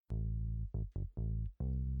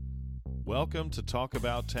Welcome to Talk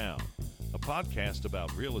About Town, a podcast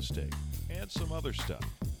about real estate and some other stuff.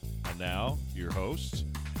 And now, your hosts,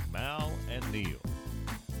 Mal and Neil.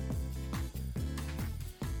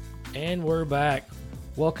 And we're back.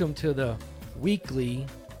 Welcome to the weekly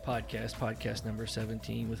podcast number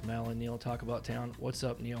 17 with Mal and Neil. Talk About Town. What's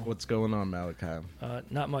up, Neil? What's going on, Malachi?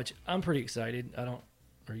 Not much. I'm pretty excited. Are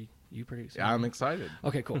you pretty excited? Yeah, I'm excited.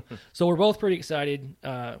 Okay, cool. So we're both pretty excited.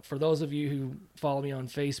 For those of you who follow me on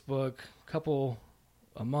Facebook,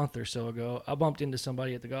 a month or so ago, I bumped into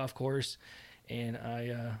somebody at the golf course, and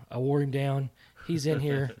I wore him down. He's in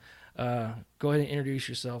here. Go ahead and introduce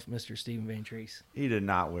yourself, Mr. Stephen Van Treese. He did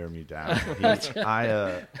not wear me down.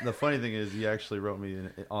 The funny thing is, he actually wrote me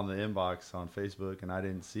on the inbox on Facebook, and I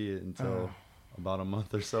didn't see it until about a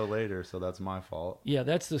month or so later. So that's my fault. Yeah,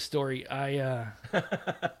 that's the story.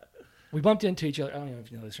 We bumped into each other. I don't know if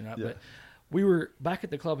you know this or not, but we were back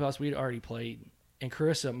at the clubhouse. We had already played, and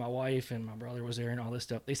Carissa, my wife, and my brother was there, and all this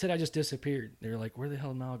stuff. They said I just disappeared. They were like, "Where the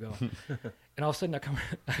hell did Mal go?" And all of a sudden, I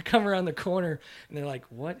come around the corner, and they're like,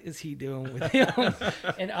 "What is he doing with him?"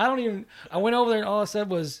 And I went over there, and all I said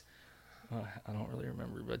was, I don't really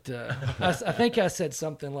remember, but I think I said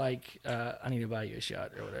something like, "I need to buy you a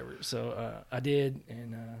shot" or whatever. So I did,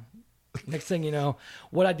 and next thing you know,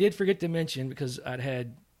 what I did forget to mention, because I'd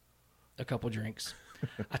had a couple drinks,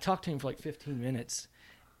 I talked to him for like 15 minutes,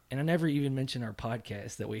 and I never even mentioned our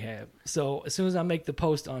podcast that we have. So as soon as I make the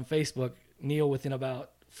post on Facebook, Neil, within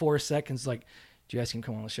about 4 seconds, like, "Did you ask him to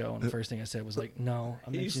come on the show?" And the first thing I said was like, "No."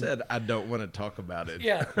 You said, "I don't want to talk about it."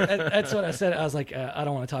 Yeah, that's what I said. I was like, "I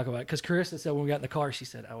don't want to talk about it." Because Carissa said when we got in the car, she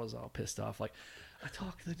said, I was all pissed off. Like, I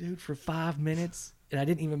talked to the dude for 5 minutes, and I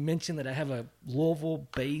didn't even mention that I have a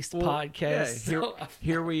Louisville-based podcast. Yeah,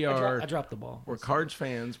 here we are. I dropped the ball. We're Cards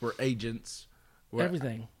fans. We're agents. We're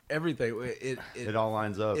Everything. It all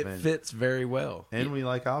lines up. It fits very well. And we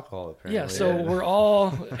like alcohol, apparently. Yeah,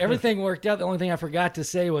 so everything worked out. The only thing I forgot to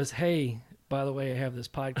say was, "Hey, by the way, I have this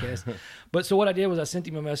podcast." But so what I did was I sent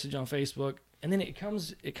him a message on Facebook, and then it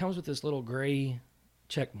comes with this little gray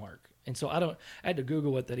check mark. And so I had to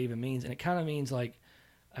Google what that even means, and it kind of means like,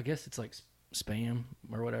 I guess it's like spam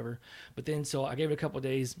or whatever. But then so I gave it a couple of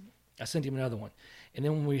days. I sent him another one. And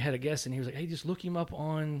then when we had a guest, and he was like, "Hey, just look him up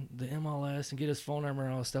on the MLS and get his phone number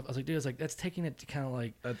and all this stuff." I was like, "Dude," that's taking it to kind of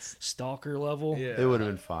like That's stalker level. Yeah. It would have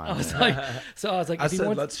been fine. I was like, I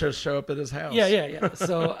said, let's just show up at his house. Yeah.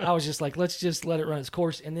 So I was just like, let's just let it run its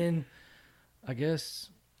course. And then I guess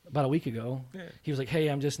about a week ago, he was like, "Hey,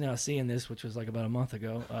 I'm just now seeing this," which was like about a month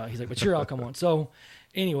ago. He's like, "But sure, I'll come on." So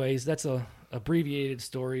anyways, that's a abbreviated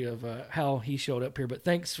story of how he showed up here. But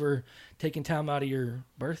thanks for taking time out of your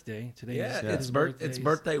birthday today. It's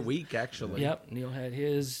birthday week, actually. Yep. Neil had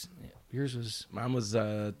his. Yours was Mine was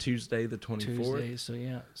Tuesday the 24th. Tuesday. So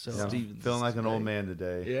yeah. So Feeling like an old man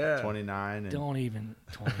today. Yeah. 29. And don't even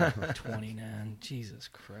 29. Jesus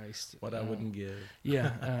Christ. What I wouldn't give.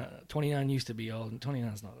 Yeah, 29 used to be old, and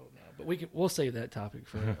 29 is not old now. But we'll save that topic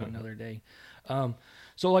for another day.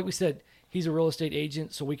 So like we said, he's a real estate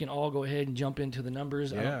agent, so we can all go ahead and jump into the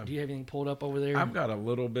numbers. Yeah. Do you have anything pulled up over there? I've got a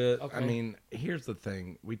little bit. Okay. I mean, here's the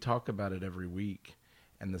thing. We talk about it every week,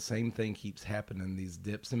 and the same thing keeps happening, these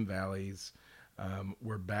dips and valleys.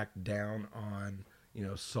 We're back down on,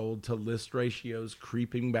 sold to list ratios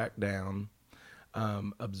creeping back down.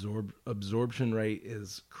 Absorption rate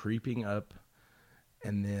is creeping up.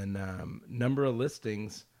 And then number of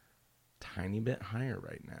listings, tiny bit higher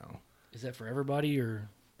right now. Is that for everybody or?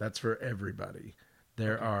 That's for everybody.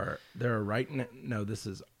 There are right now, no, this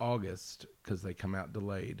is August because they come out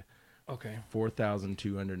delayed. Okay.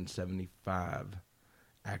 4,275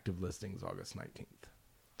 active listings August 19th.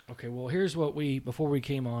 Okay, well, here's what before we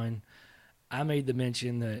came on, I made the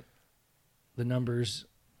mention that the numbers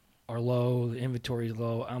are low, the inventory is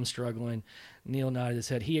low, I'm struggling. Neil nodded his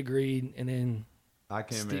head. He agreed, and then I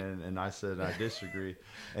came in and I said I disagree.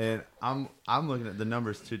 And I'm looking at the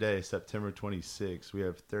numbers today, September 26th. We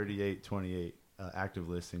have 3828 active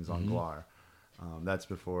listings on GLAR. That's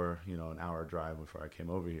before, an hour drive before I came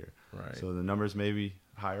over here. Right. So the numbers may be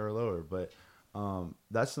higher or lower, but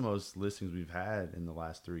that's the most listings we've had in the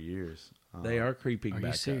last 3 years. They are creeping are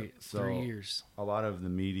back you serious? up. 3 years. A lot of the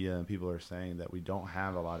media and people are saying that we don't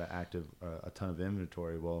have a lot of a ton of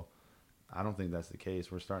inventory. Well, I don't think that's the case.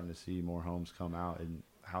 We're starting to see more homes come out, and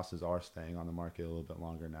houses are staying on the market a little bit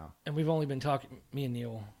longer now. And we've only been talking, me and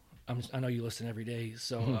Neil, I know you listen every day,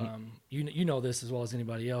 so you know this as well as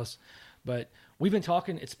anybody else. But we've been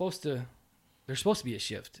talking, there's supposed to be a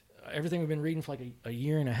shift. Everything we've been reading for like a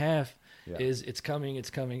year and a half is it's coming. It's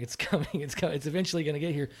eventually going to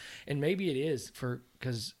get here. And maybe it is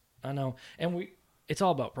because I know. And it's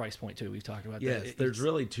all about price point too. We've talked about that. Yes, there's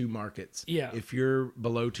really two markets. Yeah. If you're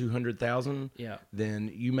below 200,000, Yeah. then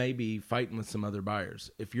you may be fighting with some other buyers.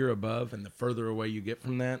 If you're above, and the further away you get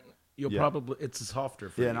from that, you'll Yeah. probably it's softer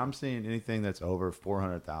for you. Yeah, and I'm seeing anything that's over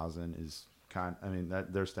 400,000 is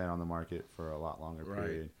that they're staying on the market for a lot longer Right.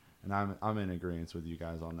 period. And I'm in agreement with you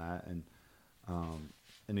guys on that. And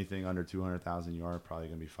anything under 200,000, you are probably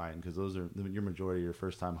going to be fighting because those are your majority of your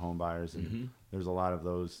first time home buyers, and there's a lot of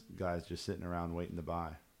those guys just sitting around waiting to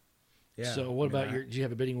buy. Yeah. So what about do you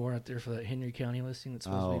have a bidding war out there for that Henry County listing that's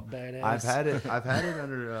supposed to be badass? I've had it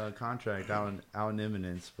under contract out in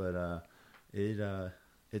Eminence, but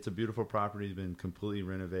it's a beautiful property. It's been completely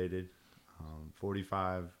renovated.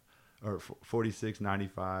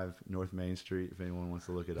 4695 North Main Street. If anyone wants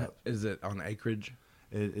to look it up, Is it on acreage?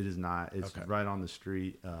 it is not. It's Okay. right on the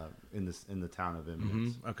street in the town of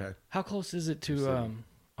Eminence. Okay. How close is it to? So-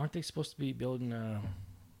 Aren't they supposed to be building?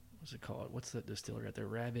 What's it called? What's that distillery out there?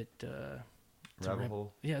 Rabbit. it's a Rabbit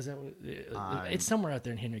Hole. Yeah, is that what? It's somewhere out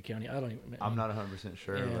there in Henry County. I don't even. I'm not 100%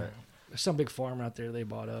 sure, Yeah. but There's some big farm out there they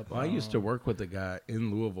bought up. Well, I used to work with a guy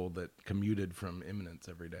in Louisville that commuted from Eminence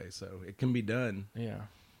every day, so it can be done. Yeah.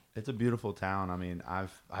 it's a beautiful town. I mean,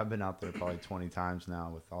 I've been out there probably 20 times now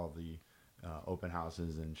with all the open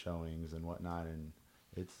houses and showings and whatnot, and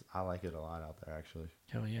I like it a lot out there actually.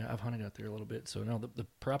 Hell yeah, I've hunted out there a little bit, so no, the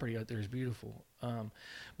property out there is beautiful.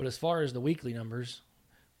 But as far as the weekly numbers,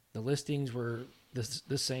 the listings were this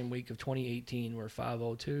same week of 2018 were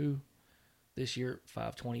 502. This year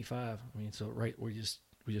 525. I mean, so right we just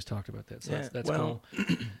talked about that. So that's well,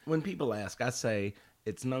 cool. when people ask, I say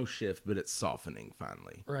it's no shift, but it's softening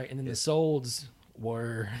finally. Right, and then the solds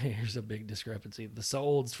were here's a big discrepancy. The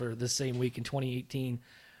solds for this same week in 2018,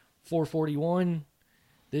 441.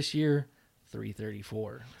 This year,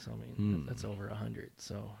 334. So I mean, that's over 100.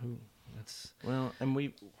 So that's Well, and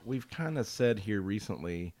we've kind of said here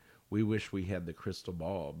recently, we wish we had the crystal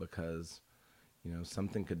ball because,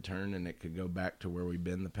 something could turn and it could go back to where we've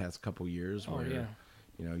been the past couple years where, yeah.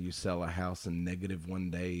 You sell a house in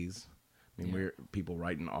 -1 days. I mean, Yeah. we're people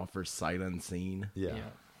writing offers sight unseen. Yeah.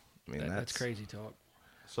 I mean, that's crazy talk.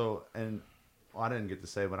 So, and I didn't get to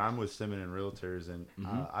say, but I'm with Simon and Realtors, and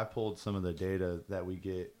I pulled some of the data that we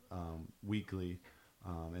get weekly,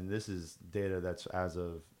 and this is data that's as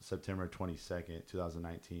of September 22nd,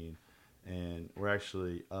 2019, and we're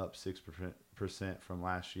actually up 6% from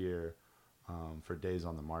last year for days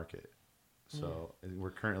on the market. So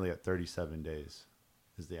we're currently at 37 days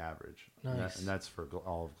is the average, Nice. and that's for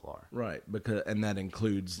all of Glar. Right, and that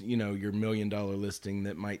includes, your $1 million listing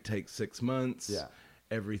that might take 6 months. Yeah.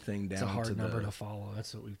 Everything down It's a hard to number the, to follow.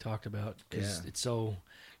 That's what we've talked about because Yeah. it's so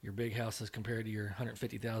your big house is compared to your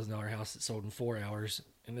 $150,000 house that sold in 4 hours,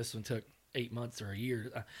 and this one took 8 months or a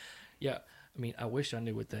year. Yeah, I mean, I wish I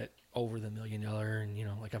knew what that over the $1 million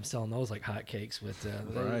and like I'm selling those like hotcakes, but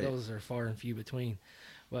Right. those are far and few between.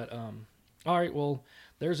 But all right, well,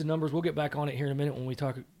 there's the numbers. We'll get back on it here in a minute when we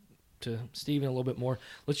talk to Steven a little bit more.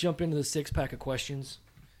 Let's jump into the 6-pack of questions.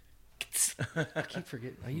 I keep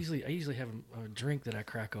forgetting. I usually have a drink that I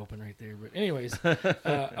crack open right there. But anyways, all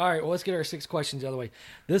right. Well, let's get our 6 questions out of the way.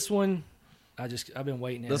 This one, I've been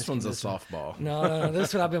waiting. To This ask him one's a this one. softball. No.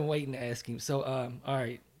 This one I've been waiting to ask him. So, all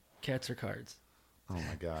right, cats or cards? Oh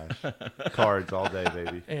my gosh, cards all day,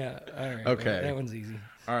 baby. Yeah. All right. Okay. That one's easy.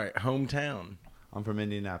 All right, hometown. I'm from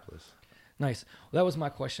Indianapolis. Nice. Well, that was my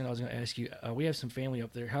question. I was going to ask you. We have some family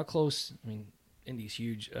up there. How close? I mean, Indy's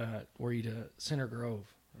huge. Were you to Center Grove?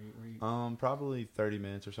 Were you... Probably 30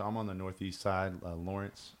 minutes or so. I'm on the northeast side,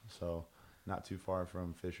 Lawrence, so not too far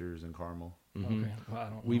from Fishers and Carmel. Okay. Well, I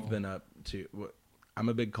don't We've know. been up to. I'm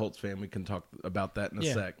a big Colts fan. We can talk about that in a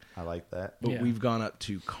Yeah. sec. I like that. But Yeah. we've gone up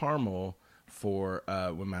to Carmel for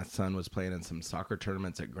when my son was playing in some soccer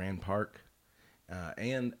tournaments at Grand Park,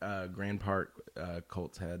 and Grand Park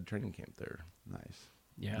Colts had training camp there. Nice.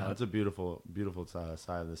 Yeah. No, it's a beautiful, beautiful side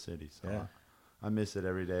of the city. So Yeah. I miss it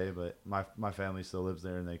every day. But my family still lives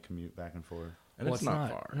there, and they commute back and forth. And Well, it's not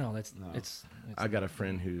far. No, that's No. it's I got a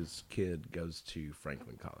friend whose kid goes to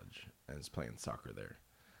Franklin College and is playing soccer there.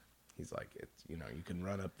 He's like, it's you can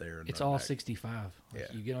run up there. And It's run all back. 65. Like,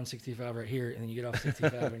 Yeah. you get on 65 right here, and then you get off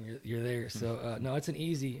 65, and you're there. So no, it's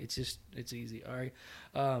it's easy. All right,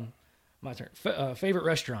 my turn. Favorite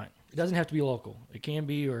restaurant? It doesn't have to be local. It can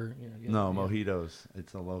be, or No, yeah. Mojitos.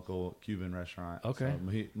 It's a local Cuban restaurant. Okay.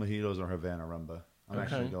 So Mojitos or Havana Rumba. I'm Okay.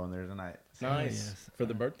 actually going there tonight. Nice Yes. for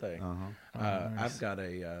the birthday. Uh-huh. Nice. I've got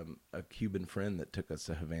a Cuban friend that took us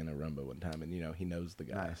to Havana Rumba one time, and he knows the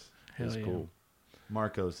guy. Nice. It was Hell yeah. cool.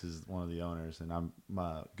 Marcos is one of the owners, and I'm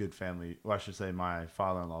my good family. Well, I should say my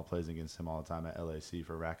father-in-law plays against him all the time at LAC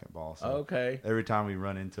for racquetball. So Okay. every time we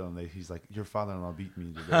run into him, he's like, "Your father-in-law beat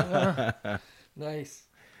me today." Nice.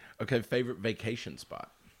 Okay, favorite vacation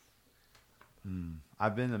spot?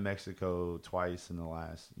 I've been to Mexico twice in the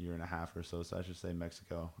last year and a half or so, so I should say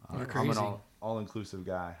Mexico. You're I'm an crazy. all-inclusive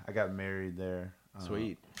guy. I got married there.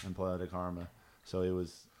 Sweet. In Playa del Carmen, so it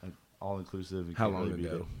was all-inclusive. You How can't long really beat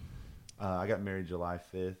ago? it. I got married July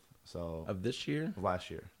 5th, so Of this year?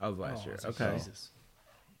 last year. Of last year. so Okay. Jesus.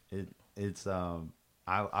 It's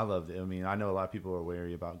I loved it. I mean, I know a lot of people are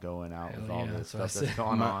wary about going out Hell with all yeah, this that's stuff what I that's said.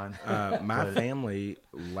 going on. My But- family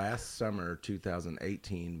last summer,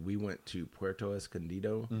 2018, we went to Puerto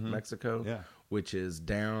Escondido, Mexico, Yeah. which is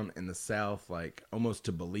down in the south, like almost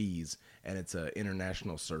to Belize, and it's an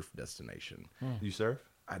international surf destination. You surf?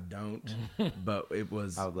 I don't, but it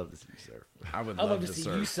was. I would love to see you surf. I would I'd love love to to see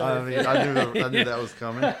surf. you I surf. mean, I knew that was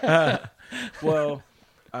coming. Well,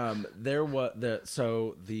 there was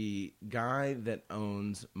the guy that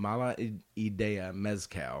owns Mala Idea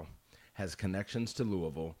Mezcal has connections to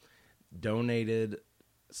Louisville, donated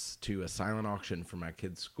to a silent auction for my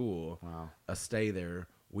kid's school. Wow. A stay there.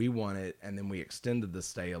 We won it, and then we extended the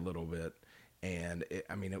stay a little bit. And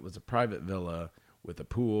it was a private villa with a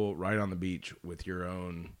pool right on the beach with your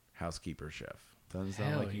own housekeeper chef. Doesn't sound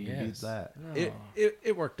Hell like you can beat yes. that.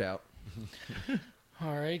 It worked out.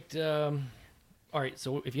 All right. All right.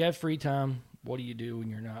 So if you have free time, what do you do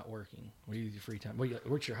when you're not working? What do you do with your free time?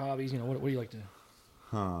 What's your hobbies? What do you like to?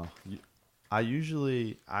 Huh. I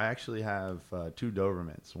actually have 2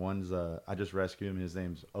 Dobermans. One's I just rescued him. His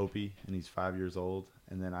name's Opie, and he's 5 years old.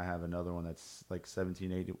 And then I have another one that's like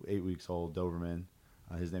 8 weeks old, Doberman.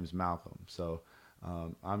 His name's Malcolm. So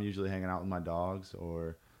I'm usually hanging out with my dogs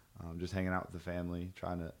or just hanging out with the family,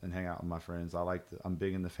 and hang out with my friends. I'm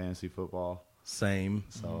big into fantasy football. Same.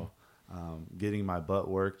 So getting my butt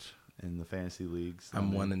worked in the fantasy leagues.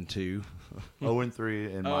 I'm 1 and 2.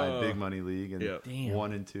 0-3 in my big money league, and Yep. Damn.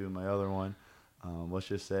 1-2 in my other one. Let's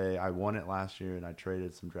just say I won it last year, and I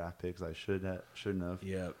traded some draft picks I shouldn't have.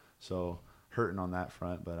 Yep. So hurting on that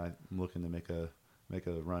front, but I'm looking to make a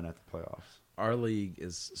run at the playoffs. Our league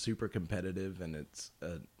is super competitive, and it's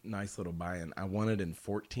a nice little buy-in. I won it in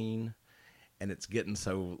 14, and it's getting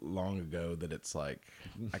so long ago that it's like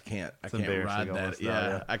I can't embarrassing ride that. almost now, Yeah,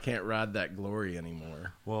 yeah. I can't ride that glory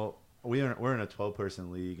anymore. Well, we're in a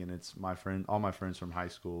 12-person league, and it's all my friends from high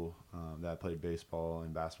school that I played baseball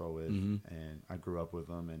and basketball with, and I grew up with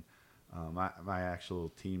them. And my actual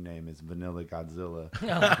team name is Vanilla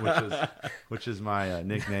Godzilla, which is my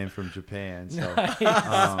nickname from Japan. So,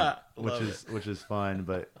 which is fun.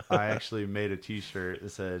 But I actually made a T-shirt that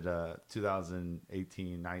said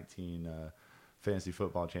 2018-19 fantasy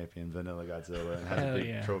football champion Vanilla Godzilla, and has Hell a big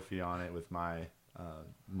yeah. trophy on it with my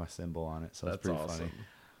symbol on it. So That's it's pretty awesome.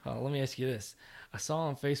 funny. Let me ask you this. I saw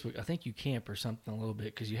on Facebook, I think you camp or something a little bit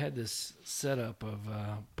because you had this setup of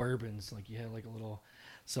bourbons. Like you had like a little.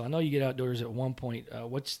 So I know you get outdoors at one point.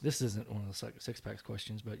 This isn't one of the six packs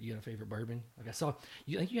questions, but you got a favorite bourbon? Like I saw, I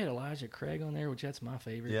think you had Elijah Craig on there, which that's my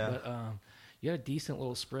favorite. Yeah. But you had a decent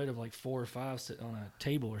little spread of like 4 or 5 sitting on a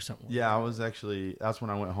table or something. Yeah, that's when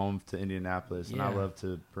I went home to Indianapolis, and I Yeah. love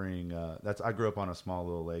to bring. I grew up on a small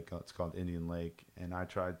little lake. It's called Indian Lake, and I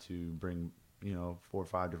tried to bring 4 or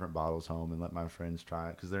 5 different bottles home and let my friends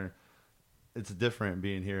try it because it's different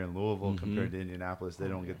being here in Louisville compared to Indianapolis. They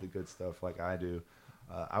don't get the good stuff like I do.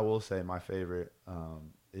 I will say my favorite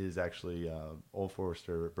is actually Old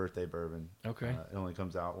Forester Birthday Bourbon. Okay. It only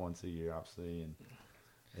comes out once a year, obviously, and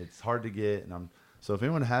it's hard to get. And so if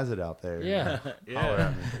anyone has it out there, Yeah. holler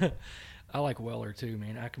at me. I like Weller too,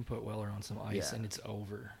 man. I can put Weller on some ice Yeah. and it's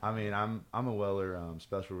over. I mean, I'm a Weller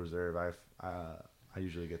Special Reserve. I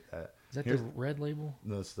usually get that. Is that Here's- the red label?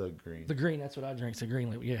 No, it's the green. The green, that's what I drink. It's the green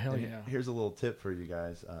label. Yeah, hell And yeah. Here's a little tip for you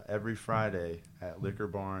guys. Every Friday at Liquor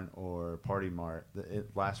Barn or Party Mart,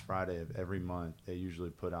 last Friday of every month, they usually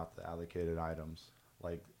put out the allocated items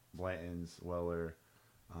like Blanton's, Weller,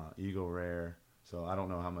 Eagle Rare. So I don't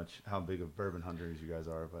know how big of bourbon hunters you guys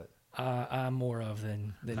are, but I'm more of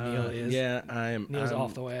than Neil is. Yeah, I'm. Neil's I'm,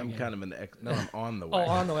 off the wagon. I'm kind of no, I'm on the Oh, wagon.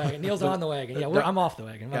 on the wagon. Neil's on the wagon. Yeah, I'm off the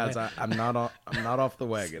wagon. My Guys, bad. I'm not off the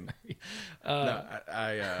wagon. No,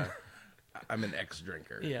 I'm an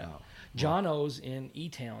ex-drinker. Yeah. John O's in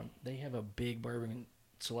E-Town, they have a big bourbon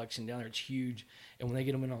selection down there. It's huge. And when they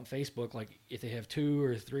get them in on Facebook, like if they have 2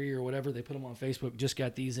 or 3 or whatever, they put them on Facebook, just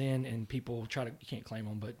got these in, and people you can't claim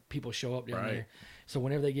them, but people show up down Right. there. So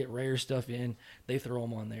whenever they get rare stuff in, they throw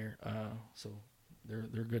them on there. So they're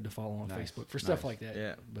good to follow on Nice. Facebook for stuff Nice. like that.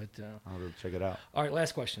 Yeah. But I'll go check it out. all right,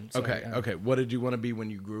 last question. Sorry, Okay. Okay. What did you want to be when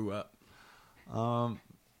you grew up?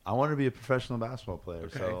 I wanted to be a professional basketball player,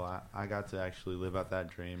 Okay. so I got to actually live out that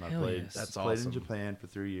dream. I Hell played. yes. That's played awesome. in Japan for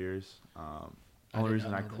 3 years. I Only did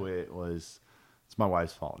reason not I know that. quit was it's my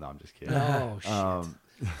wife's fault. No, I'm just kidding. Oh shit.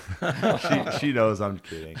 She knows I'm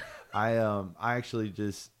kidding. I actually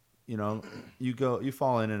just you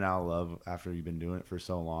fall in and out of love after you've been doing it for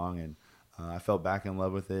so long, and I fell back in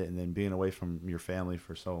love with it, and then being away from your family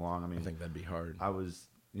for so long. I mean, I think that'd be hard. I was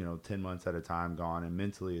 10 months at a time gone, and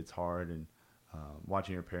mentally it's hard, and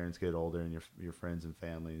watching your parents get older and your friends and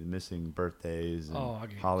family, missing birthdays and Oh, I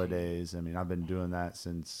get you. holidays. I mean, I've been doing that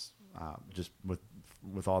since just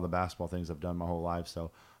with all the basketball things I've done my whole life. So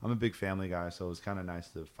I'm a big family guy. So it was kind of nice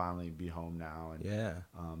to finally be home now and Yeah.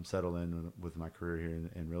 settle in with my career here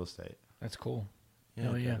in real estate. That's cool. Yeah,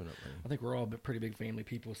 Hell yeah. definitely. I think we're all pretty big family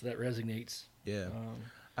people, so that resonates. Yeah. Um,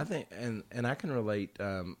 I think, and I can relate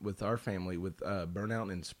with our family with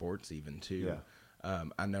burnout in sports even too. Yeah.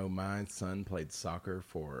 I know my son played soccer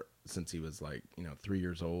since he was 3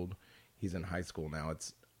 years old. He's in high school now.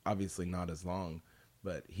 It's obviously not as long,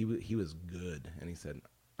 but he was good, and he said,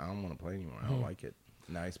 "I don't want to play anymore. I don't like it."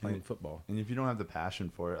 Now he's playing football. And if you don't have the passion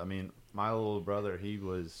for it, I mean, my little brother, he's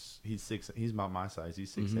about my size.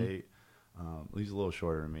 He's 6'8". He's a little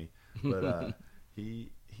shorter than me, but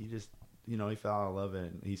he just he fell out of love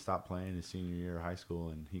and he stopped playing his senior year of high school,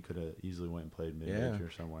 and he could have easily went and played mid-major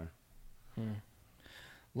somewhere.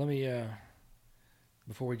 Let me,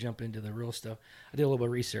 before we jump into the real stuff, I did a little bit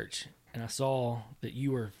of research, and I saw that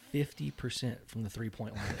you were 50% from the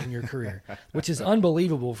three-point line in your career, which is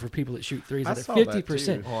unbelievable for people that shoot threes. I Like saw that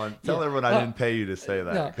 50%. Hold on, tell Yeah. everyone I didn't pay you to say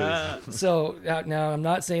that. No. 'Cause So now I'm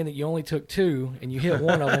not saying that you only took two and you hit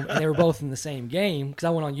one of them and they were both in the same game, because I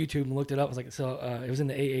went on YouTube and looked it up. I was like, it was in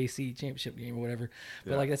the AAC championship game or whatever.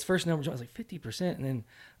 But Yeah. that's first number. I was like 50%, and then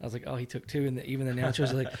I was like, oh, he took two, and even the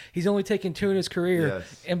announcers were like, he's only taken two in his career,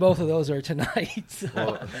 Yes. and both of those are tonight. So,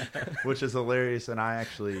 well, which is hilarious, and I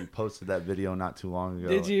actually posted that video not too long ago.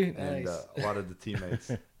 Did you? And Nice. a lot of the teammates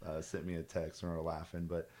sent me a text and were laughing.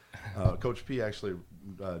 But Coach P actually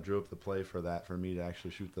drew up the play for me to actually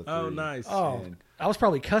shoot the three. Oh, nice. oh, And- I was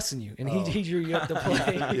probably cussing you, and he drew you up to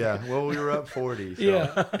play. yeah, well, we were up 40. So,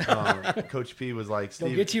 Yeah. Coach P was like, Go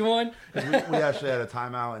Steve, get you one. we actually had a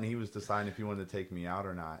timeout, and he was deciding if he wanted to take me out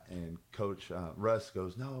or not. And Coach Russ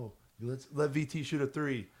goes, no, let VT shoot a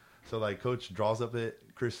three. So, Coach draws up it.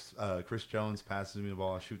 Chris Jones passes me the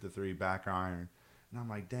ball. I shoot the three, back iron. And I'm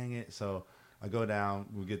like, dang it. So I go down.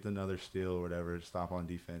 We get another steal or whatever, stop on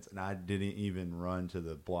defense. And I didn't even run to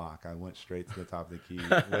the block. I went straight to the top of the key,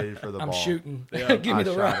 waited for the I'm ball. shooting. Yeah. Give me I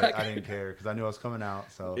the shot rock. it. I didn't care because I knew I was coming out.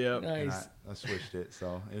 So Yep. and Nice. I switched it.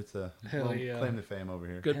 So it's a Hell little yeah. claim to fame over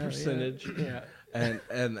here. Good Hell yeah. percentage. Yeah. And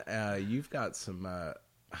you've got some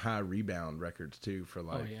high rebound records too for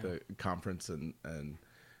yeah. the conference and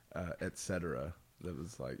et cetera. That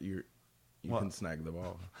was you Well- can snag the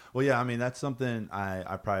ball. Well, yeah, I mean, that's something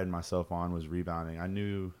I prided myself on, was rebounding. I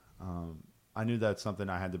knew that's something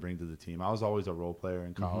I had to bring to the team. I was always a role player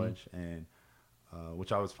in college, and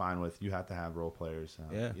which I was fine with. You have to have role players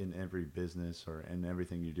in every business or in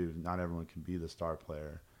everything you do. Not everyone can be the star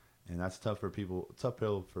player, and that's tough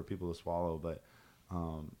pill for people to swallow. But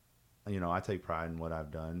I take pride in what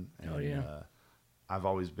I've done. And, Oh, yeah. I've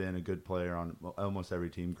always been a good player on almost every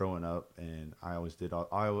team growing up, and I always did.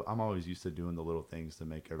 I'm always used to doing the little things to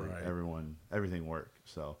make Right. everything work.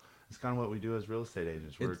 So it's kind of what we do as real estate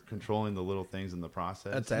agents. We're controlling the little things in the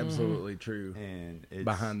process. That's absolutely true. and it's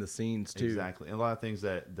Behind the scenes too. exactly, and a lot of things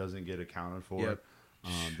that doesn't get accounted for. Yep.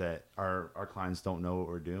 That our clients don't know what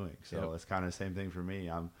we're doing. So Yep. it's kind of the same thing for me.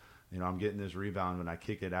 I'm getting this rebound when I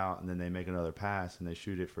kick it out, and then they make another pass and they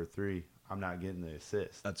shoot it for three. I'm not getting the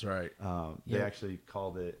assist. That's right. They Yeah. actually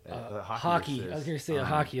called it a Hockey. assist. I was going to say a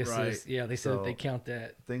hockey assist. right. Yeah, they said So- they count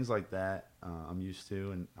that. Things like that, I'm used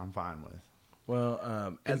to, and I'm fine with.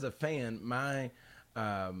 Well, as a fan, my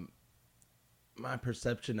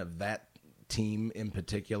perception of that team in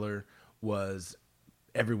particular was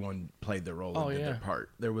everyone played their role Oh, and did yeah. their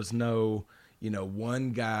part. There was no,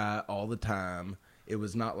 one guy all the time. It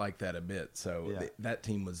was not like that a bit. So Yeah. that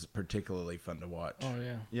team was particularly fun to watch. Oh,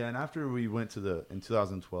 yeah. Yeah, and after we went in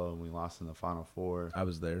 2012, and we lost in the Final Four, I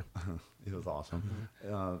was there. it was awesome.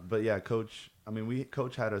 But yeah, Coach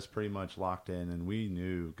had us pretty much locked in, and we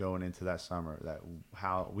knew going into that summer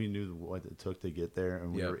we knew what it took to get there,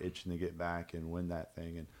 and we Yep. were itching to get back and win that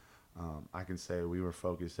thing. And I can say we were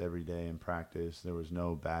focused every day in practice. There was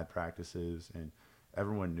no bad practices, and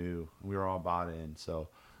everyone knew we were all bought in. So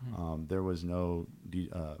there was no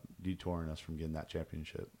detouring us from getting that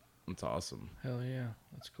championship. It's awesome. Hell yeah.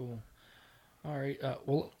 That's cool. All right.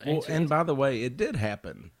 Well, Well, and by the way, it did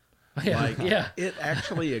happen. Yeah, Like, yeah. it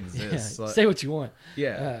actually exists. Yeah, Like, say what you want.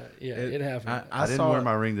 yeah. It happened. I didn't saw wear it-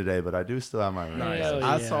 my ring today, but I do still have my ring. Nice. Hell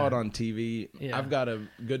I yeah. saw it on TV. Yeah. I've got a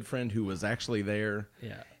good friend who was actually there.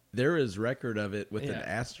 Yeah. There is record of it with an Yeah.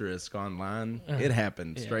 asterisk online. It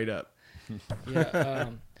happened Yeah. straight up.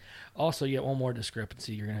 Yeah. Also, you got one more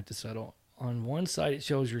discrepancy you're gonna have to settle. On one side, it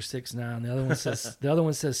shows you're 6'9". The other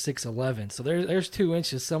one says 6'11". So there's 2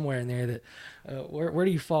 inches somewhere in there that where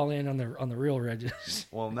do you fall in on the real registers?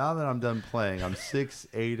 Well, now that I'm done playing, I'm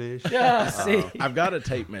 6'8"-ish. Yeah, see, I've got a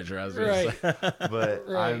tape measure. I was gonna right, say. But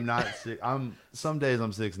Right. I'm not six. Some days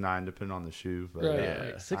I'm 6'9", depending on the shoe. But right, Yeah.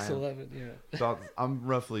 right. 6'11". Yeah. so I'm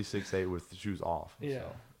roughly 6'8" with the shoes off. Yeah.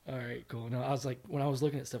 So. All right, cool. No, I was like, when I was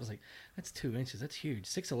looking at stuff, I was like, that's 2 inches. That's huge.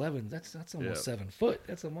 6'11". That's almost Yeah. 7 foot.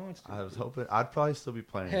 That's a monster. I was hoping I'd probably still be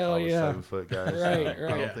playing Hell if I was yeah. 7 foot guys. Right, I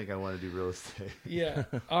right. don't think I want to do real estate. Yeah.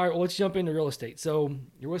 All right. Well, let's jump into real estate. So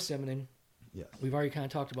you're with Seminole. Yes. We've already kind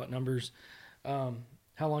of talked about numbers. How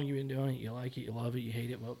long you been doing it? You like it? You love it? You hate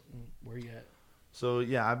it? Well, where you at? So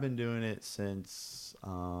yeah, I've been doing it since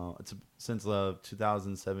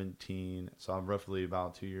 2017. So I'm roughly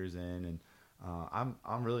about 2 years in, and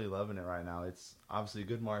I'm really loving it right now. It's obviously a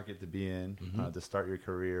good market to be in to start your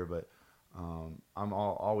career, but I'm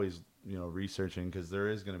always researching because there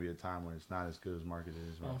is going to be a time when it's not as good as market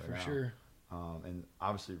is right Oh, for now. sure. And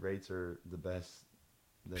obviously rates are the best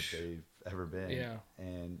that they've ever been. Yeah.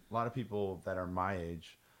 And a lot of people that are my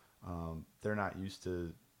age, they're not used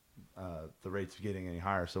to the rates getting any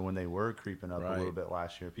higher. So when they were creeping up a Right. little bit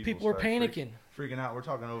last year, People were started panicking. freaking out. We're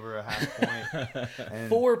talking over a half point.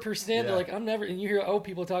 And 4%. yeah. They're like, I'm never, and you hear old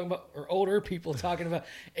people talking about, or older people talking about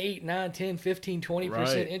 8, 9, 10, 15, 20%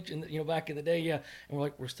 Right. back in the day. Yeah. And we're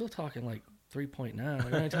like, we're still talking like 3.9.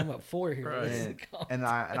 Like, we're only talking about 4 here. Right. and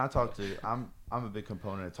I talk to I'm a big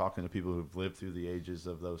component of talking to people who've lived through the ages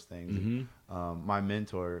of those things. And, my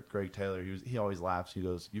mentor Greg Taylor, he always laughs. He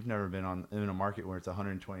goes, "You've never been in a market where it's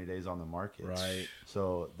 120 days on the market." Right.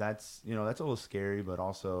 So that's that's a little scary, but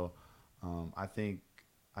also I think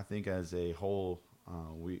as a whole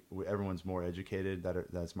we everyone's more educated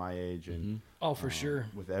that's my age and Oh, for sure.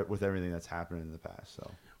 with everything that's happened in the past. So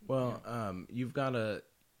Well, you've got to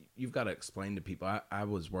explain to people. I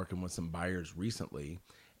was working with some buyers recently,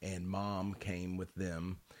 and Mom came with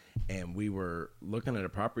them, and we were looking at a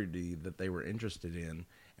property that they were interested in,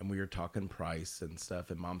 and we were talking price and stuff.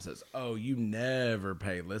 And Mom says, "Oh, you never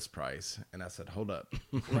pay list price." And I said, "Hold up."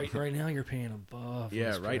 Right now you're paying above. Yeah,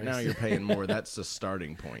 list right now price. you're paying more. That's the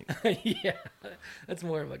starting point. Yeah, that's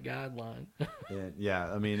more of a guideline. and,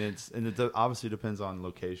 yeah, I mean it obviously depends on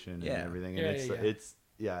location Yeah. and everything. Yeah, And yeah. it's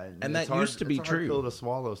and And it's that hard, used to be it's a hard true. pill to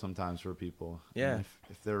swallow sometimes for people. Yeah. And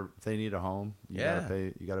if they need a home, you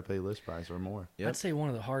gotta pay list price or more. Yep. I'd say one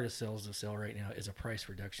of the hardest sales to sell right now is a price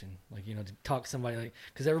reduction. Like, to talk to somebody, like,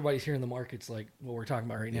 because everybody's here in the markets like what we're talking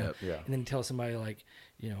about right now. Yep. Yeah. And then tell somebody like,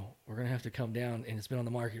 we're going to have to come down, and it's been on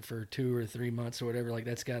the market for 2 or 3 months or whatever. Like,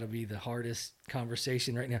 that's got to be the hardest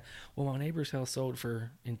conversation right now. Well, my neighbor's house sold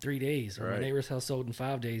in 3 days, or my Right. neighbor's house sold in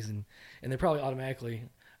 5 days. And they probably automatically,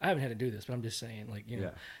 I haven't had to do this, but I'm just saying, like,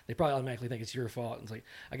 Yeah. they probably automatically think it's your fault. And it's like,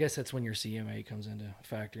 I guess that's when your CMA comes into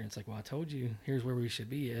factor. And it's like, well, I told you, here's where we should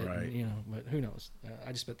be at. Right. And, but who knows?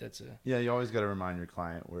 I just bet that's a, Yeah, you always got to remind your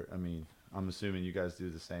client I'm assuming you guys do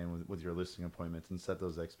the same with your listing appointments and set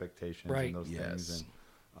those expectations Right. and those things. Yes.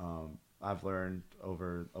 And I've learned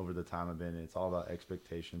over the time I've been, it's all about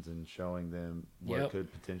expectations and showing them what Yep.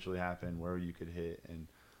 could potentially happen, where you could hit. And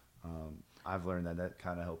I've learned that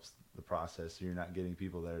kind of helps the process. So you're not getting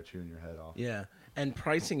people that are chewing your head off. Yeah, and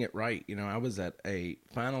pricing it right. I was at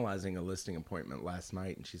finalizing a listing appointment last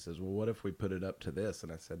night, and she says, "Well, what if we put it up to this?"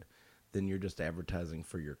 And I said, "Then you're just advertising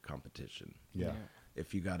for your competition. Yeah.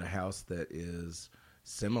 If you got a house that is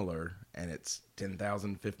similar and it's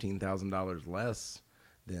 $10,000, $15,000 less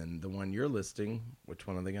than the one you're listing, which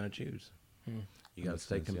one are they going to choose? You got to Makes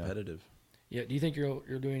stay sense, yeah. competitive." yeah. Do you think you're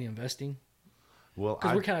doing any investing? Well,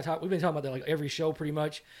 Because we're kind of we've been talking about that like every show pretty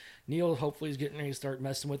much. Neil hopefully is getting ready to start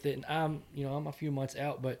messing with it, and I'm a few months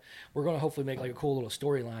out, but we're going to hopefully make like a cool little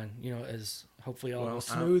storyline, as hopefully all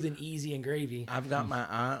smooth and easy and gravy. I've got my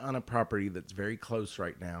eye on a property that's very close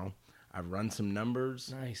right now. I've run some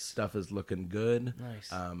numbers. Nice. Stuff is looking good.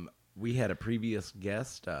 Nice. We had a previous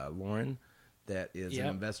guest, Lauren, that is an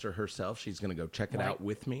Yep. investor herself. She's going to go check it Mike. out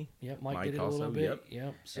with me. Yep, Mike did it a also, little bit. Yep.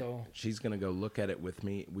 Yep. So She's going to go look at it with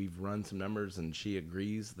me. We've run some numbers, and she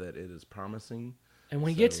agrees that it is promising. and when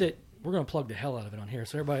he gets it, we're going to plug the hell out of it on here,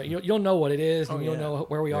 so everybody you'll know what it is, and Oh, you'll yeah. know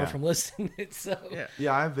where we are Yeah. from listing it. So Yeah.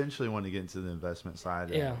 Yeah, I eventually want to get into the investment side.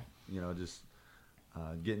 Yeah. Just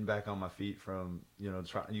getting back on my feet from, you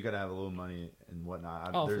got to have a little money and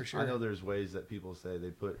whatnot. For sure. I know there's ways that people say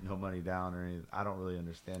they put no money down or anything. I don't really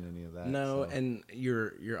understand any of that. No, so. and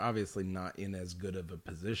you're obviously not in as good of a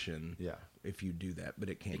position. Yeah. If you do that, but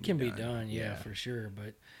it can be done. Yeah, for sure.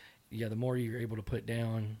 But yeah, the more you're able to put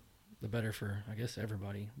down, the better for, I guess,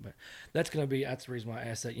 everybody. But that's the reason why I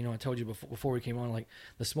asked that. I told you before we came on, like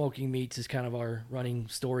the smoking meats is kind of our running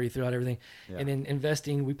story throughout everything. Yeah. And then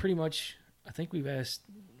investing, we pretty much, I think we've asked,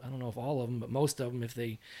 I don't know if all of them, but most of them, if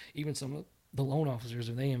they, even some of the loan officers,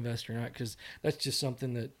 if they invest or not, because that's just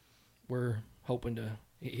something that we're hoping to,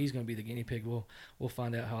 he's going to be the guinea pig. We'll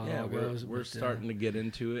find out how it all goes. We're starting to get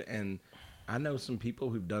into it, and I know some people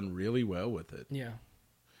who've done really well with it. Yeah.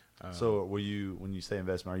 So when you say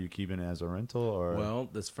investment, are you keeping it as a rental or? Well,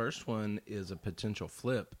 this first one is a potential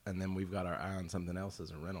flip, and then we've got our eye on something else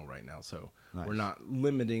as a rental right now. So Nice. We're not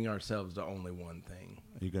limiting ourselves to only one thing.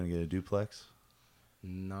 Are you going to get a duplex?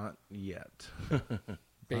 Not yet.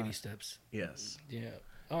 Baby steps. Yes. Yeah.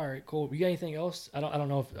 All right. Cool. You got anything else? I don't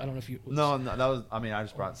know if you. No, that was. I mean, I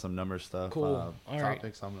just brought some number stuff. Cool. All right.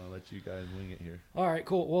 Topics. I'm going to let you guys wing it here. All right.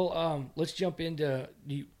 Cool. Well, let's jump into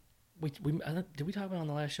did we talk about on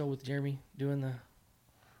the last show with Jeremy doing the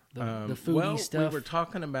foodie stuff? We were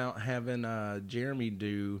talking about having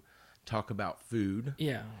Jeremy talk about food.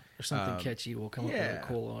 Yeah, or something catchy. We'll come up with a yeah.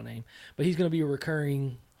 cool little name. But he's going to be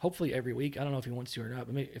recurring, hopefully every week. I don't know if he wants to or not,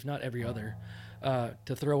 but maybe, if not every other,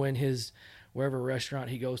 to throw in his wherever restaurant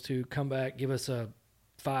he goes to, come back, give us a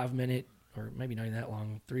 5-minute, or maybe not even that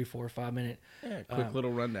long, 3, 4, 5 minute. Yeah, quick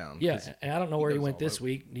little rundown. Yeah, and I don't know where he goes went all this over.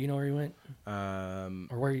 week. Do you know where he went?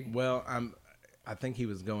 Or where he? Well, I think he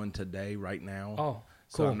was going today, right now. Oh,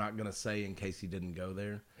 So cool. I'm not going to say in case he didn't go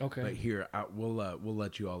there. Okay. But here, we'll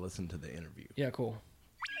let you all listen to the interview. Yeah, cool.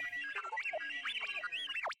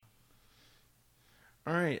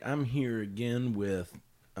 All right, I'm here again with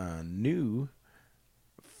a new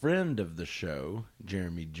friend of the show,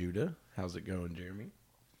 Jeremy Judah. How's it going, Jeremy?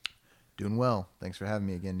 Doing well. Thanks for having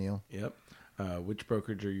me again, Neil. Yep. Which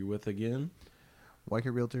brokerage are you with again?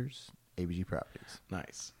 Weicker Realtors, ABG Properties.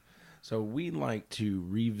 Nice. So we like to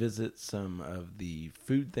revisit some of the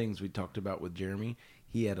food things we talked about with Jeremy.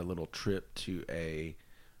 He had a little trip to a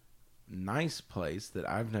nice place that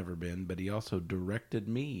I've never been, but he also directed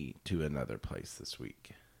me to another place this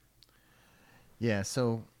week. Yeah,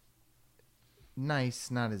 so nice,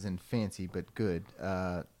 not as in fancy, but good.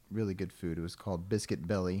 Really good food. It was called Biscuit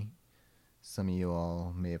Belly. Some of you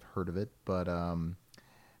all may have heard of it, but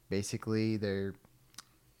basically they're,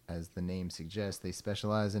 as the name suggests, they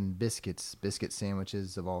specialize in biscuit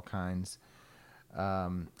sandwiches of all kinds.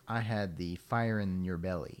 I had the Fire in Your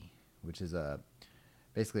Belly, which is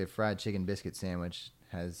basically a fried chicken biscuit sandwich.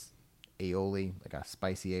 Has aioli, like a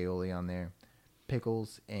spicy aioli on there,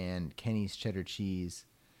 pickles, and Kenny's cheddar cheese.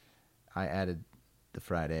 I added the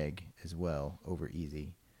fried egg as well over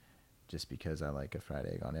easy, just because I like a fried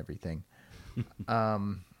egg on everything.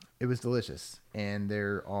 It was delicious, and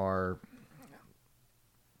there are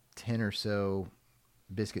 10 or so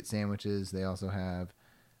biscuit sandwiches. They also have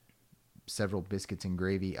several biscuits and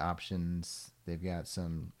gravy options. They've got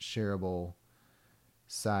some shareable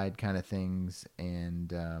side kind of things,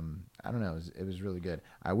 and I don't know, it was really good.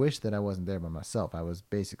 I wish that I wasn't there by myself. I was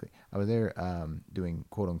there doing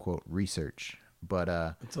quote unquote research, but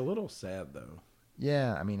It's a little sad though.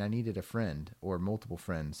 yeah, I mean, I needed a friend or multiple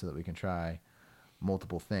friends so that we can try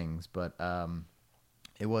multiple things, but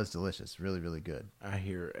it was delicious. Really, really good. I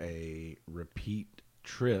hear a repeat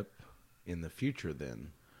trip in the future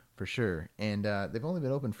then. For sure. And they've only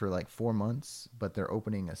been open for like 4 months, but they're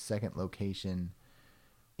opening a second location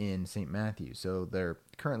in St. Matthew. So their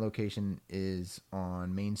current location is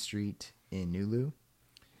on Main Street in Nulu,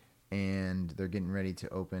 and they're getting ready to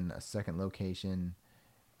open a second location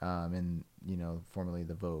in, formerly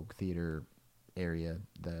the Vogue Theater area.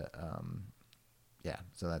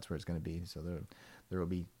 So that's where it's going to be. So there will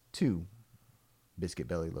be 2 Biscuit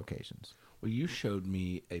Belly locations. Well, you showed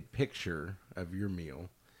me a picture of your meal,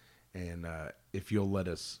 and if you'll let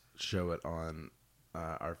us show it on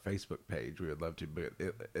our Facebook page, we would love to, but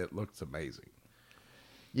it looks amazing.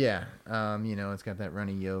 Yeah, it's got that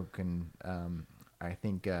runny yolk, and I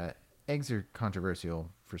think eggs are controversial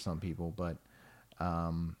for some people, but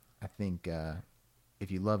I think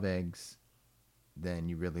if you love eggs, then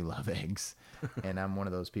you really love eggs, and I'm one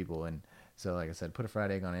of those people. And so, like I said, put a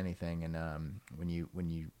fried egg on anything, and when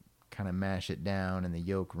you kind of mash it down and the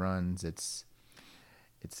yolk runs, it's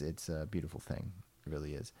a beautiful thing. It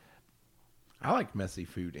really is. I like messy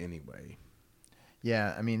food anyway.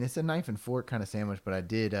 Yeah, I mean, it's a knife and fork kind of sandwich, but I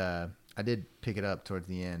did pick it up towards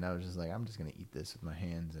the end. I was just like, I'm just gonna eat this with my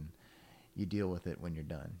hands, and you deal with it when you're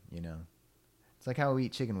done. It's like how we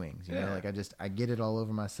eat chicken wings. Yeah. Like I get it all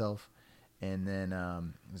over myself, and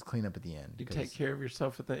then just clean up at the end. You 'cause, take care of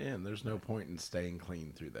yourself at the end. There's no point in staying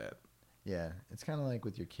clean through that. Yeah, it's kind of like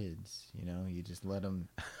with your kids. You just let them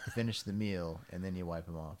finish the meal, and then you wipe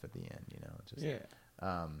them off at the end. Just Yeah.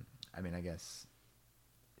 I mean, I guess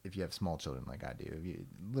if you have small children like I do,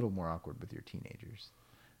 a little more awkward with your teenagers.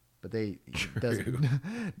 But they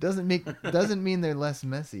doesn't mean they're less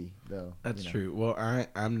messy though. That's true. Well,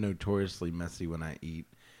 I'm notoriously messy when I eat.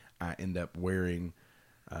 I end up wearing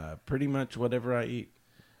pretty much whatever I eat.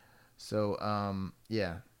 So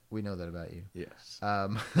yeah, we know that about you. Yes.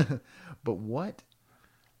 But what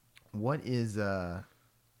is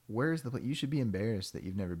where's the place? You should be embarrassed that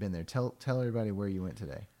you've never been there. Tell everybody where you went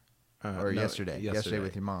today. Or no, yesterday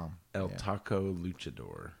with your mom. El Taco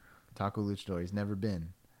Luchador. Taco Luchador. He's never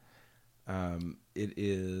been. It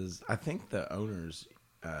is. I think the owners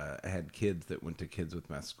had kids that went to Kids with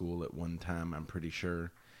My School at one time. I'm pretty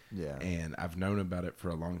sure. Yeah. And I've known about it for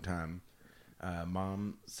a long time.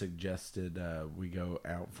 Mom suggested we go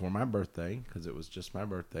out for my birthday because it was just my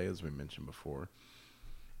birthday, as we mentioned before.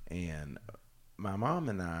 And my mom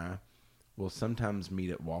and I will sometimes meet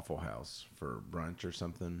at Waffle House for brunch or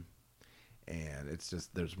something. And it's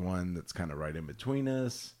just, there's one that's kind of right in between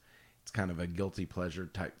us. It's kind of a guilty pleasure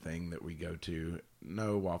type thing that we go to.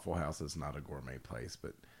 No, Waffle House is not a gourmet place,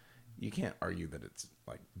 but you can't argue that it's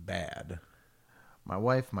like bad. My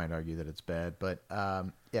wife might argue that it's bad, but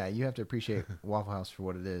yeah, you have to appreciate Waffle House for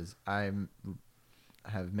what it is. I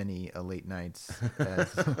have many late nights.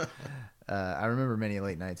 I remember many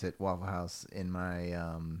late nights at Waffle House in my,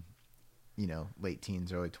 late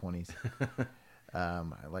teens, early 20s. I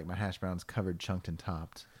like my hash browns covered, chunked, and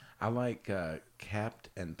topped. I like capped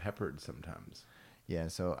and peppered sometimes. Yeah,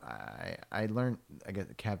 so I learned. I guess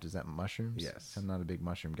capped, is that mushrooms? Yes. I'm not a big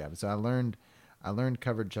mushroom guy, but so I learned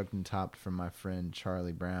covered, chunked, and topped from my friend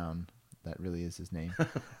Charlie Brown. That really is his name.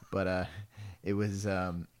 But it was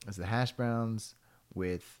the hash browns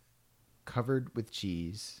with covered with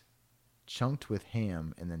cheese, chunked with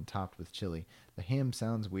ham, and then topped with chili. The ham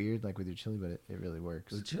sounds weird, like with your chili, but it really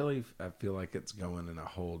works. The chili, I feel like it's going in a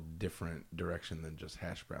whole different direction than just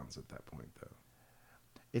hash browns at that point, though.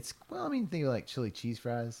 Think of like chili cheese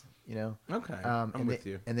fries, Okay, I'm with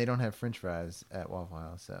you. And they don't have French fries at Waffle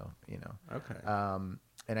House, so Okay.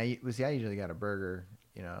 And I usually got a burger,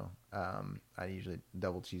 I usually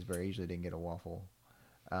double cheeseburger. I usually didn't get a waffle,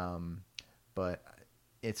 but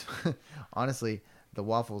it's honestly the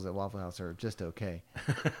waffles at Waffle House are just okay.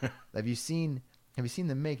 Have you seen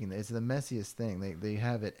them making it? It's the messiest thing. They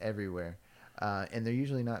have it everywhere, and they're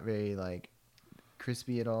usually not very like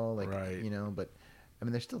crispy at all. Like right. But I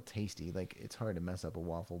mean they're still tasty. Like it's hard to mess up a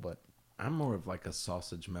waffle, but I'm more of like a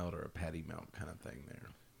sausage melt or a patty melt kind of thing there.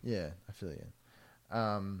 Yeah, I feel you.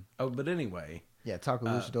 But anyway. Yeah, Taco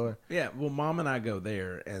Luchador. Yeah, well, Mom and I go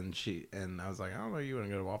there, and I was like, I don't know, you want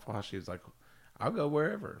to go to Waffle House? She was like, I'll go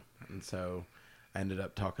wherever. And so I ended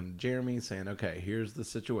up talking to Jeremy, saying, okay, here's the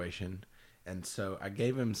situation. And so I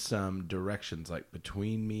gave him some directions, like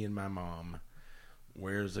between me and my mom,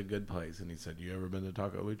 where's a good place? And he said, you ever been to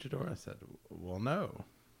Taco Luchador? I said, well, no.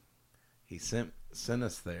 He sent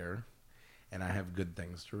us there, and I have good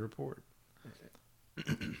things to report.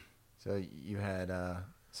 So you had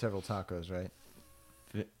several tacos, right?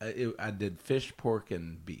 I did fish, pork,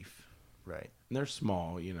 and beef. Right. And they're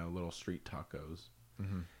small, little street tacos.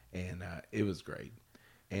 Mm-hmm. And it was great.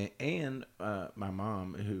 And my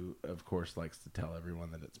mom, who, of course, likes to tell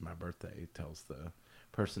everyone that it's my birthday, tells the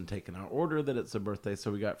person taking our order that it's a birthday.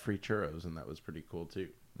 So we got free churros, and that was pretty cool, too.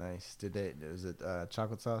 Nice. Was it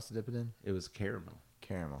chocolate sauce to dip it in? It was caramel.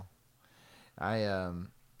 Caramel. I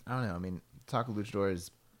don't know. I mean, Taco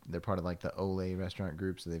Luchador they're part of like the Ole restaurant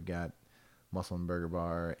group, so they've got Muscle and Burger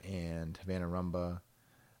Bar and Havana Rumba,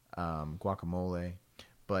 guacamole.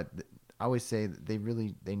 But I always say that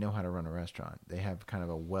they know how to run a restaurant. They have kind of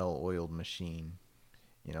a well-oiled machine.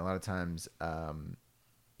 A lot of times,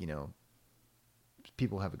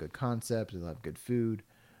 people have a good concept, they'll have good food,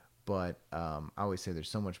 but I always say there's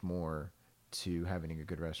so much more to having a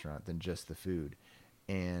good restaurant than just the food.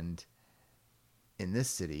 And in this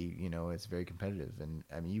city, it's very competitive, and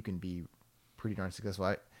I mean, you can be pretty darn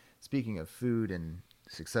successful. Speaking of food and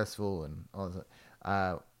successful and all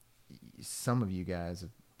that, some of you guys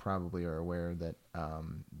probably are aware that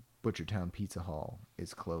Butchertown Pizza Hall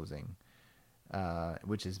is closing,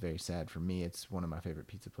 which is very sad for me. It's one of my favorite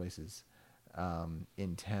pizza places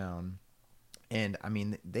in town, and I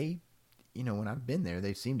mean, they, when I've been there,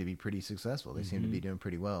 they seem to be pretty successful. They seem to be doing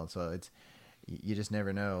pretty well. So you just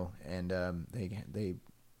never know. And they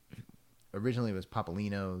originally it was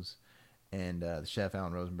Papolino's, and the chef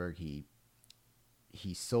Alan Rosenberg, he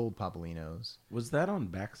sold Papolino's. Was that on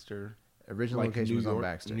Baxter? Original location was on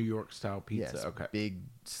Baxter. New York style pizza. Yes, Okay. big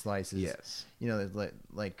slices. Yes. You know, there's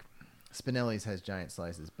like Spinelli's has giant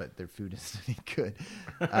slices, but their food isn't any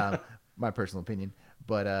good. My personal opinion,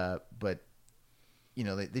 but you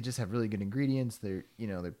know, they just have really good ingredients. Their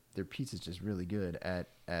pizza's just really good at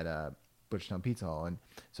Butchertown Pizza Hall. And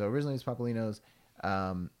so originally it was Papolino's.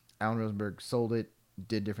 Alan Rosenberg sold it,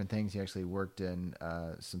 did different things. He actually worked in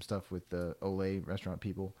some stuff with the Olé restaurant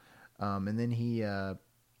people, and then he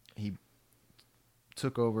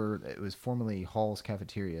took over. It was formerly Hall's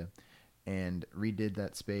Cafeteria, and redid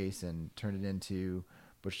that space and turned it into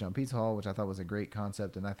Butchertown Pizza Hall, which I thought was a great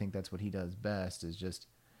concept. And I think that's what he does best, is just,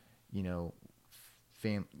 you know,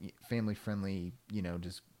 family friendly, you know,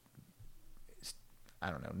 just,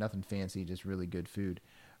 I don't know, nothing fancy, just really good food.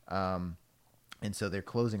 And so they're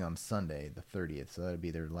closing on Sunday, the 30th. So that'll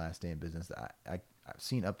be their last day in business. I've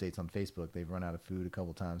seen updates on Facebook. They've run out of food a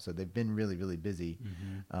couple times. So they've been really, really busy,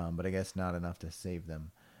 but I guess not enough to save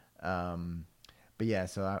them. But yeah,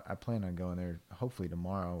 so I plan on going there hopefully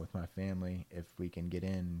tomorrow with my family if we can get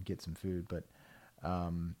in and get some food. But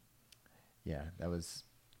yeah, that was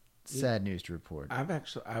sad news to report. I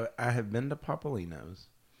have been to Papolino's.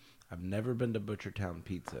 I've never been to Butchertown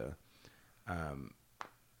Pizza.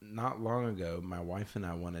 Not long ago, my wife and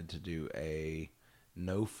I wanted to do a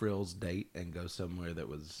no frills date and go somewhere that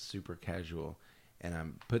was super casual. And I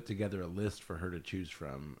put together a list for her to choose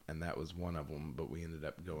from, and that was one of them. But we ended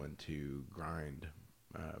up going to Grind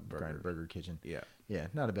Burger Kitchen. Yeah,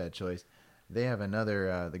 not a bad choice. They have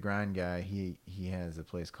another, the Grind guy. He has a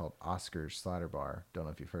place called Oscar's Slider Bar. Don't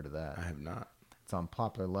know if you've heard of that. I have not. It's on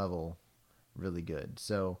Poplar Level, really good.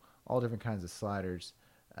 So all different kinds of sliders.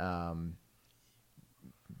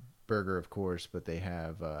 Burger, of course, but they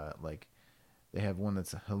have they have one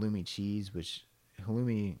that's a halloumi cheese, which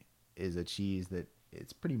halloumi is a cheese that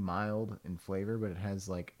it's pretty mild in flavor, but it has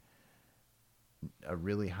like a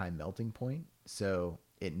really high melting point, so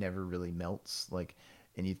it never really melts. Like,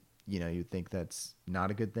 and you think that's not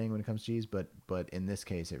a good thing when it comes to cheese, but in this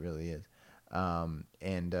case, it really is.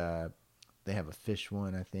 And they have a fish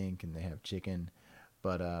one, I think, and they have chicken.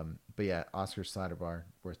 But yeah, Oscar's Slider Bar,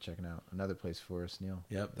 worth checking out. Another place for us, Neil.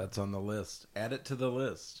 Yep, that's on the list. Add it to the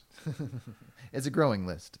list. It's a growing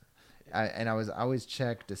list. I always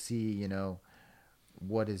check to see, you know,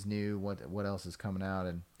 what is new, what else is coming out,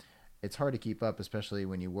 and it's hard to keep up, especially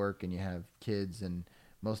when you work and you have kids. And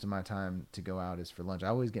most of my time to go out is for lunch. I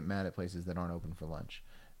always get mad at places that aren't open for lunch,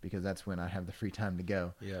 because that's when I have the free time to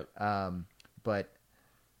go. Yep. But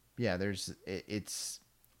yeah,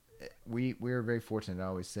 we're very fortunate, I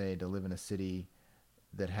always say, to live in a city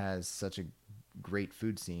that has such a great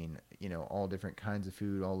food scene, you know, all different kinds of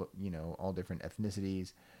food, all different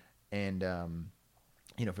ethnicities. And,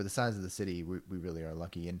 you know, for the size of the city, we really are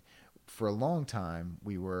lucky. And for a long time,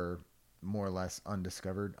 we were more or less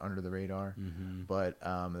undiscovered, under the radar. Mm-hmm. But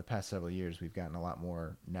the past several years, we've gotten a lot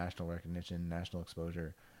more national recognition, national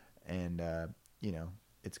exposure. And, you know,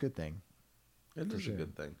 it's a good thing. It is a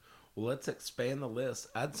good thing. Well, let's expand the list.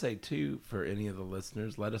 I'd say, too, for any of the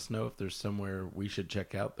listeners, let us know if there's somewhere we should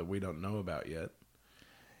check out that we don't know about yet.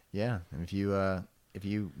 Yeah, and if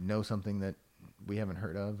you know something that we haven't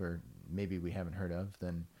heard of, or maybe we haven't heard of,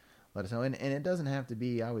 then let us know. And it doesn't have to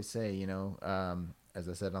be, I always say, you know, as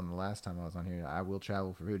I said on the last time I was on here, I will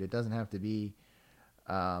travel for food. It doesn't have to be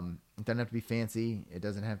fancy. It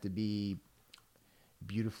doesn't have to be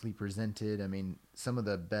beautifully presented. I mean, some of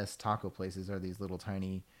the best taco places are these little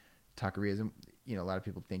tiny taquerias. And, you know, a lot of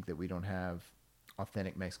people think that we don't have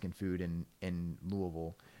authentic Mexican food in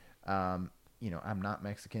Louisville. You know, I'm not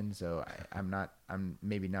Mexican, so I'm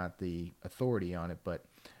maybe not the authority on it, but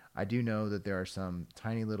I do know that there are some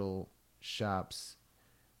tiny little shops.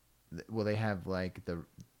 Well, they have like the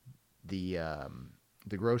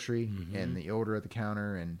grocery, mm-hmm. and the order at the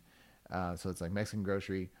counter, and so it's like Mexican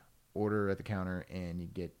grocery, order at the counter, and you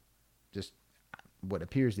get just what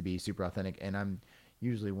appears to be super authentic. And I'm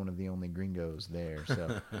usually one of the only gringos there,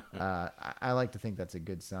 so I like to think that's a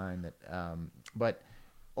good sign. That, but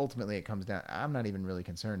ultimately, it comes down. I'm not even really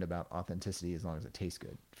concerned about authenticity as long as it tastes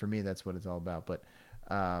good. For me, that's what it's all about. But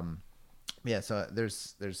yeah, so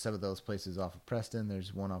there's some of those places off of Preston.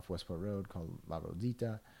 There's one off Westport Road called La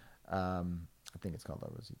Rosita. I think it's called La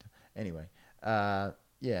Rosita. Anyway,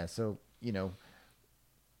 yeah. So, you know,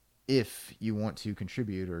 if you want to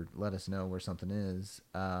contribute or let us know where something is,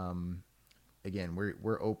 again,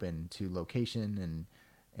 we're open to location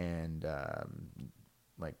and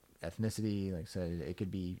like ethnicity. Like I said, it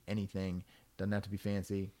could be anything. Doesn't have to be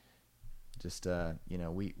fancy. Just you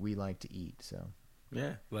know, we like to eat. So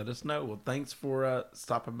Yeah, let us know. Well, thanks for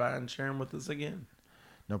stopping by and sharing with us again.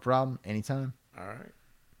 No problem. Anytime. All right.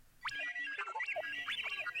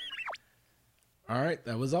 All right,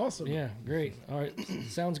 that was awesome. Yeah, great. All right,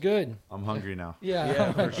 sounds good. I'm hungry now. Yeah,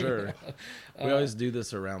 Yeah, for sure. We always do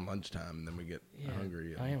this around lunchtime, and then we get Yeah,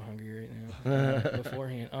 hungry. I am hungry right now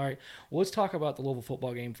beforehand. All right, well, let's talk about the Louisville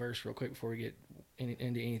football game first, real quick, before we get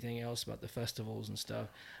into anything else about the festivals and stuff.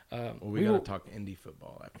 Well, we got to talk indie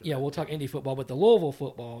football after Yeah, that. we'll talk indie football, but the Louisville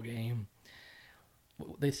football game,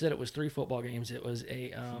 they said it was 3 football games. It was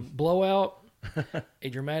a blowout, a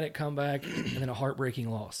dramatic comeback, and then a heartbreaking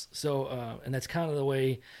loss. So, and that's kind of the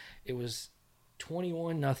way it was.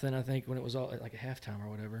 21-0, I think, when it was all like a halftime or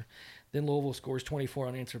whatever. Then Louisville scores 24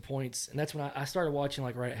 unanswered points, and that's when I started watching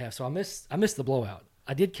like right at half. So I missed the blowout.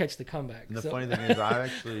 I did catch the comeback. And the funny thing is, I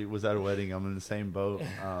actually was at a wedding. I'm in the same boat,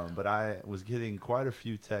 but I was getting quite a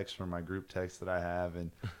few texts from my group text that I have, and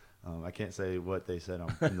I can't say what they said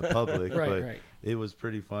in the public, but it was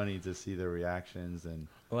pretty funny to see their reactions. And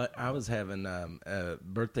Well, I was having a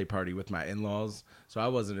birthday party with my in-laws, so I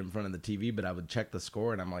wasn't in front of the TV, but I would check the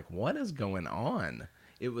score, and I'm like, what is going on?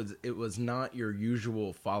 It was not your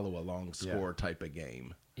usual follow-along score type of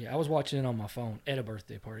game. Yeah, I was watching it on my phone at a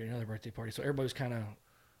birthday party, another birthday party. So everybody was kind of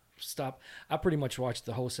stopped. I pretty much watched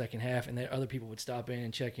the whole second half, and then other people would stop in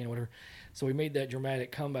and check in, whatever. So we made that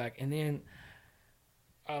dramatic comeback, and then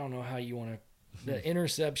I don't know how you want to. The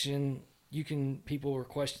interception, people were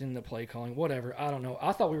questioning the play calling, whatever. I don't know.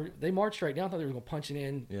 I thought they marched right down. I thought they were going to punch it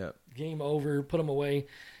in. Yeah. Game over, put them away,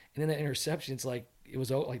 and then the interception. It's like it was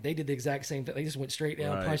like they did the exact same thing. They just went straight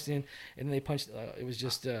down, punched in, and then they punched. It was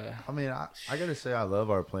just. I mean, I gotta say, I love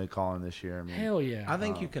our play calling this year. I mean, hell yeah! I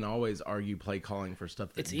think you can always argue play calling for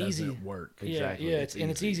stuff that doesn't work. Exactly. Yeah,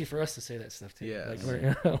 it's easy for us to say that stuff too.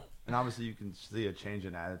 Yeah. And obviously, you can see a change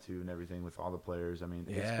in attitude and everything with all the players. I mean,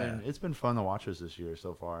 Yeah. it's been fun to watch us this year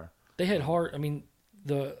so far. They had heart. I mean,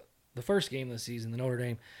 the first game of the season, the Notre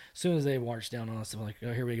Dame, as soon as they marched down on us, they're like,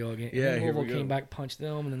 oh, here we go again. Yeah, and here Louisville we go. came back, punched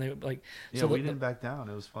them, and then they like. Yeah, so we didn't back down.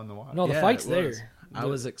 It was fun to watch. No, the Yeah, fight's it was. there. I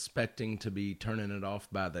was expecting to be turning it off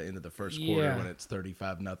by the end of the first quarter Yeah. when it's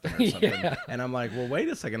 35-0 or something. Yeah. And I'm like, well, wait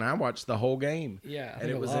a second. I watched the whole game. Yeah, I And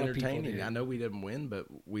think it a was lot of people entertaining. did. I know we didn't win, but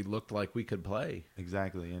we looked like we could play.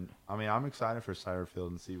 Exactly, and I mean, I'm excited for Satterfield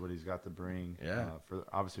and see what he's got to bring. Yeah. For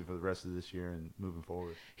the rest of this year and moving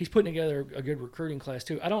forward. He's putting together a good recruiting class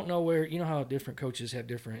too. I don't know where how different coaches have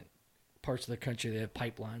different parts of the country. They have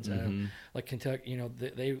pipelines out of, like Kentucky.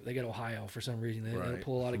 They got Ohio for some reason. They Right.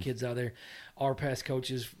 pull a lot of kids out of there. Our past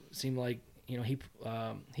coaches seem like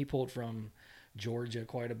he pulled from Georgia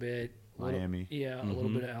quite a bit. Miami. A little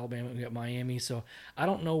bit of Alabama. We got Miami. So I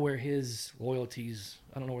don't know where his loyalties.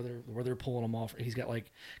 I don't know where they're pulling him off. He's got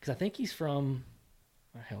because I think he's from.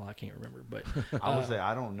 Hell, I can't remember, but I would say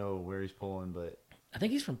I don't know where he's pulling, but I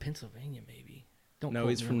think he's from Pennsylvania, maybe. Don't No, quote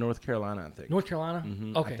he's me from on- North Carolina, I think. North Carolina.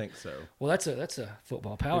 Mhm, Okay, I think so. well, that's a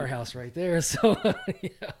football powerhouse right there. So yeah.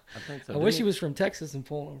 I think so. I wish he Didn't was from Texas and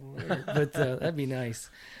pulling over there, but that'd be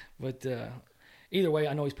nice. But either way,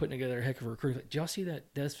 I know he's putting together a heck of a recruit. Did y'all see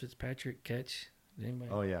that Des Fitzpatrick catch? Did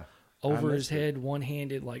anybody? oh yeah, Over I his missed it. head,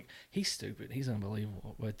 one-handed. Like, he's stupid. He's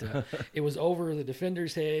unbelievable. But it was over the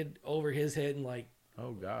defender's head, over his head, and like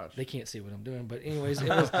Oh, gosh. they can't see what I'm doing. But anyways,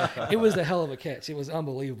 it was a hell of a catch. It was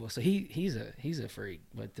unbelievable. So he's a freak.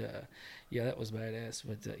 But yeah, that was badass.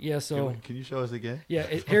 But yeah, so. can you show us again? Yeah,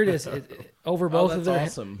 here it is. Over both of that's their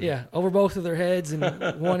awesome. Yeah, over both of their heads and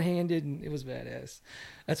one-handed, and it was badass.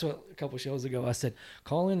 That's what a couple shows ago I said,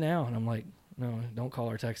 call in now, and I'm like, no, don't call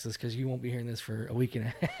or text us because you won't be hearing this for a week and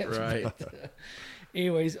a half. Right. But,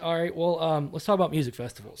 anyways, all right. Well, let's talk about music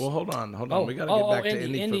festivals. Well, hold on. We got to get back to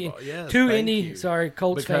indie football. Yes, two thank indie. you. Sorry,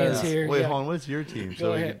 Colts Because- fans here. Wait, Yeah. hold on. What's your team? Go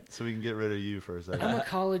So ahead. we can get rid of you for a second. I'm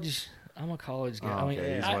a college guy. Oh,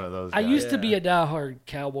 okay, he's one of those I guys. used to be Yeah. a diehard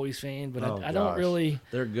Cowboys fan, but Oh, I don't gosh. really.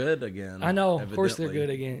 They're good again. I know, of course, they're good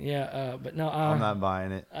evidently. again. Yeah, but no, I'm not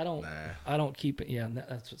buying it. I don't. Nah. I don't keep it. Yeah,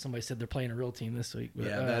 that's what somebody said. They're playing a real team this week. But,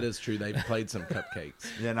 Yeah, that is true. They've played some cupcakes.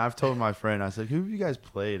 Yeah, and I've told my friend, I said, who have you guys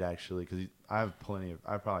played actually? Because I have probably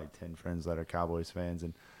 10 friends that are Cowboys fans.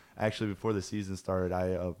 And actually, before the season started,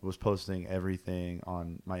 I was posting everything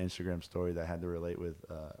on my Instagram story that had to relate with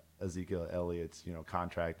Ezekiel Elliott's,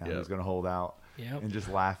 contract. Now Yep. he's going to hold out, Yep. and just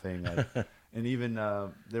laughing. And even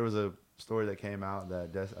there was a story that came out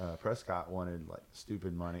that Prescott wanted like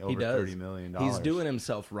stupid money, over He does. $30 million. He's doing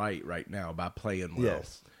himself right now by playing well.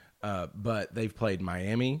 Yes. But they've played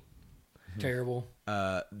Miami, terrible.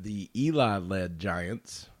 the Eli-led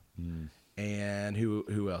Giants, and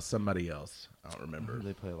who else? Somebody else. I don't remember. Who did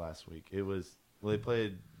they play last week? They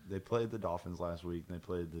played the Dolphins last week, and they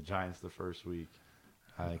played the Giants the first week.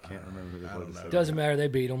 I can't remember who the I don't quarterback know. is. Doesn't matter. They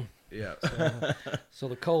beat them. Yeah. So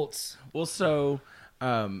the Colts. Well, so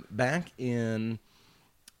back in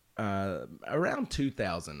around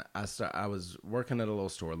 2000, I was working at a little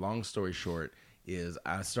store. Long story short is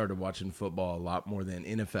I started watching football a lot more than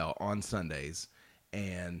NFL on Sundays.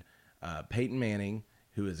 And Peyton Manning,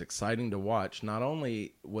 who is exciting to watch, not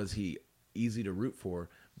only was he easy to root for,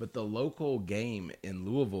 but the local game in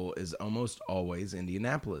Louisville is almost always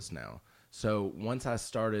Indianapolis now. So once I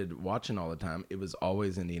started watching all the time, it was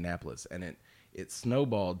always Indianapolis. And it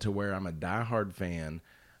snowballed to where I'm a diehard fan.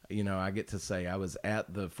 You know, I get to say I was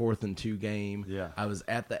at the 4th and 2 game. Yeah. I was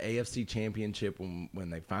at the AFC Championship when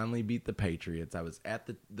they finally beat the Patriots. I was at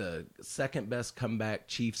the second best comeback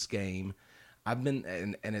Chiefs game. I've been,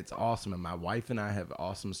 and it's awesome. And my wife and I have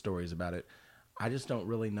awesome stories about it. I just don't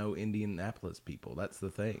really know Indianapolis people. That's the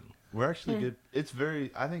thing. We're actually good. It's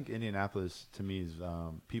very. I think Indianapolis to me is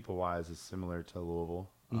people wise is similar to Louisville.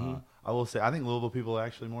 I will say I think Louisville people are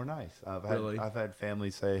actually more nice. I've had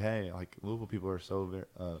families say, "Hey, like Louisville people are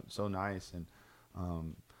so nice," and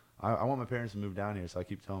I want my parents to move down here, so I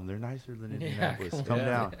keep telling them they're nicer than Indianapolis. Come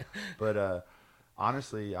down. But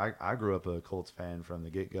honestly, I grew up a Colts fan from the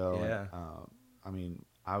get go. Yeah. I mean,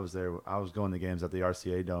 I was there. I was going to games at the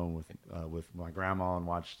RCA Dome with my grandma and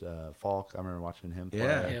watched Falk. I remember watching him play.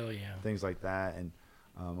 Yeah. Hell yeah. Things like that. And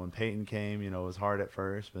when Peyton came, it was hard at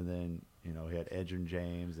first, but then he had Edgerrin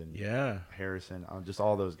James and Harrison, just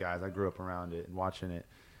all those guys. I grew up around it and watching it.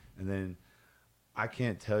 And then I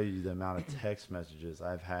can't tell you the amount of text messages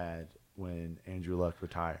I've had when Andrew Luck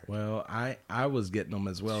retired. Well, I was getting them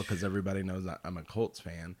as well because everybody knows I'm a Colts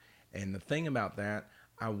fan. And the thing about that,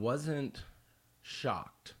 I wasn't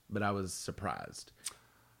shocked, but I was surprised.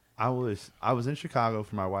 I was in Chicago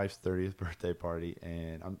for my wife's 30th birthday party,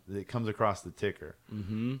 and it comes across the ticker,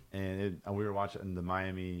 and we were watching the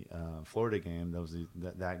Miami Florida game. That was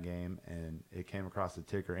that game, and it came across the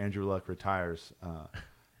ticker. Andrew Luck retires,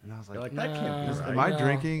 and I was like, That can't be right. "Am I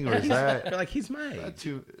drinking or is that?" You're like, he's mine.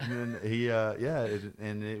 And then he,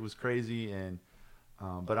 and it was crazy, and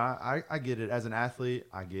but I get it as an athlete.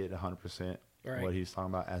 I get 100%. Right. What he's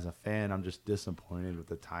talking about. As a fan, I'm just disappointed with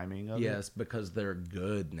the timing of it. Yes, because they're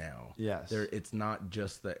good now. Yes. It's not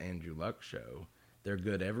just the Andrew Luck show. They're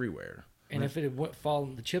good everywhere. And if it had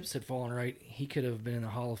the chips had fallen right, he could have been in the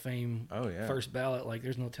Hall of Fame first ballot. Like,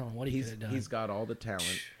 there's no telling what he could have done. He's got all the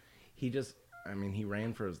talent. He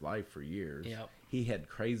ran for his life for years. Yep. He had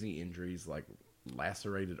crazy injuries like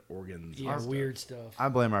lacerated organs. Yeah, weird stuff. I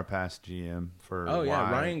blame our past GM for.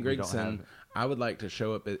 Ryan Grigson. I would like to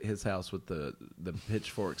show up at his house with the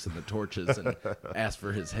pitchforks and the torches and ask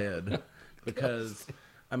for his head, because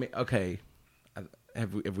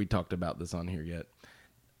have we talked about this on here yet?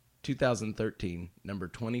 2013, number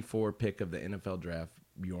 24 pick of the NFL draft,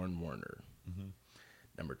 Bjorn Warner.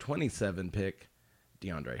 Number 27 pick,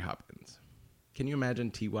 DeAndre Hopkins. Can you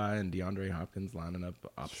imagine T.Y. and DeAndre Hopkins lining up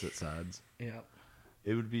opposite sides? Yeah.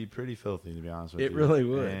 It would be pretty filthy, to be honest with you. It really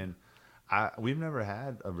would. And we've never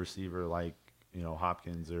had a receiver like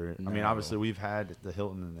Hopkins or I mean, No. obviously we've had the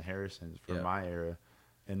Hilton and the Harrisons for my era,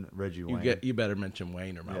 and Reggie Wayne. You better mention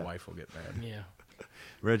Wayne or my wife will get mad. Yeah.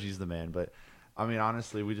 Reggie's the man, but I mean,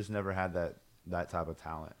 honestly, we just never had that type of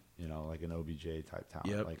talent. Like an OBJ type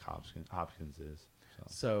talent, like Hopkins is.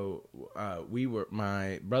 So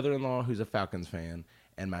my brother-in-law, who's a Falcons fan,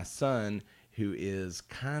 and my son, who is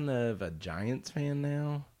kind of a Giants fan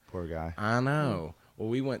now. Poor guy. I know. Well,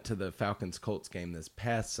 we went to the Falcons-Colts game this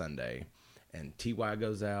past Sunday, and T.Y.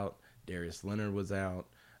 goes out. Darius Leonard was out.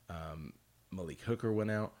 Malik Hooker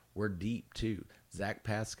went out. We're deep, too. Zach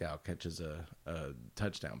Pascal catches a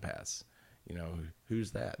touchdown pass.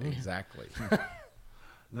 Who's that? Exactly.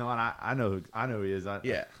 No, and I know who he is.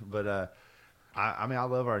 But I mean, I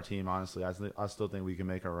love our team. Honestly, I still think we can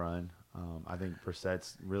make a run. I think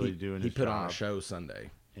Brissett's really doing his job. He put on a show Sunday,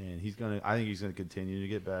 and I think he's gonna continue to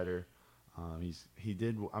get better. He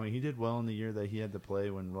did well in the year that he had to play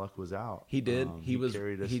when Luck was out. He did. He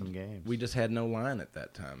carried us some games. We just had no line at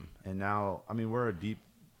that time. And now, I mean, we're a deep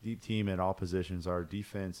team at all positions. Our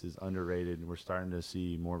defense is underrated, and we're starting to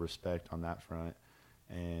see more respect on that front.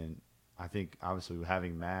 And I think obviously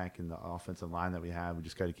having Mac and the offensive line that we have, we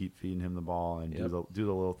just got to keep feeding him the ball and do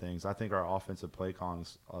the little things. I think our offensive play calling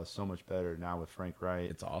is so much better now with Frank Wright.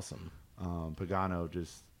 It's awesome. Pagano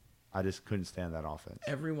I just couldn't stand that offense.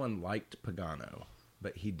 Everyone liked Pagano,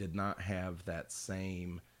 but he did not have that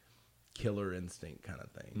same killer instinct kind of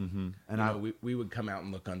thing. And we would come out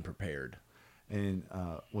and look unprepared. And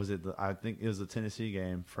I think it was the Tennessee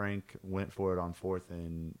game. Frank went for it on fourth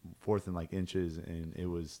and like inches, and it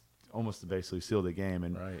was almost to basically seal the game.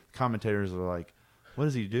 And commentators were like, what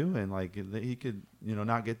is he doing? Like he could,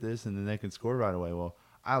 not get this, and then they can score right away. Well,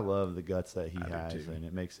 I love the guts that he has, and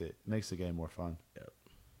it makes the game more fun. Yep.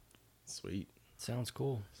 Sweet. Sounds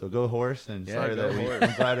cool. So go Horse, and sorry that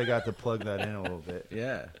I'm glad I got to plug that in a little bit.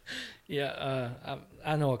 Yeah. Yeah,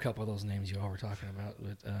 I know a couple of those names you all were talking about,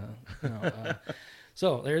 but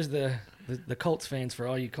so there's the Colts fans. For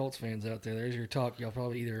all you Colts fans out there, there's your talk. Y'all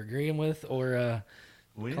probably either agreeing with or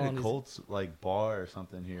we need a Colts bar or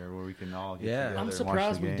something here where we can all get together. I'm and surprised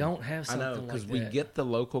watch the we game. don't have something like that. because we get the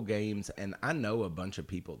local games, and I know a bunch of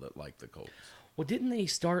people that like the Colts. Well, didn't they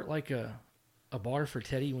start like a bar for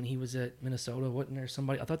Teddy when he was at Minnesota? Wasn't there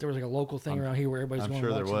somebody? I thought there was like a local thing around here where everybody's I'm going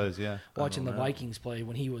sure watching, there was, yeah. watching the Vikings play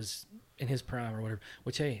when he was in his prime or whatever.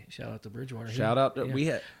 Which, hey, shout out to Bridgewater. Shout out to, Yeah. we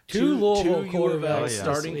had Two Louisville U of L quarterbacks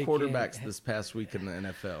starting this quarterbacks weekend. this past week in the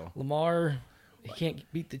NFL. Lamar, he can't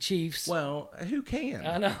beat the Chiefs. Well, who can?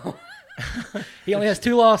 I know. He only has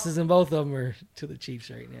 2 losses, and both of them are to the Chiefs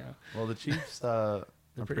right now. Well, the Chiefs are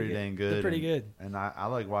pretty dang good. They're pretty good. And I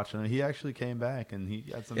like watching him. He actually came back, and he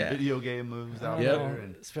got some video game moves out Yep. there.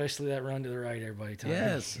 And Especially that run to the right, everybody.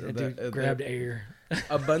 Yes, That dude grabbed air.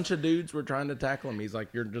 A bunch of dudes were trying to tackle him. He's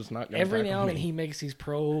like, "You're just not going to Every tackle now and me." then he makes these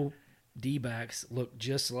pro D-backs look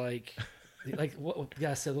just like what the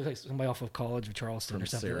guy said, look like somebody off of college of Charleston From or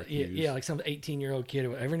something. Syracuse. Yeah, like some 18-year-old kid.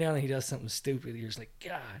 Every now and then he does something stupid. You're just like,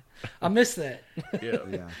 God, I miss that. Yeah.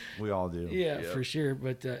 yeah, we all do. Yeah, for sure.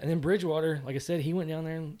 But and then Bridgewater, like I said, he went down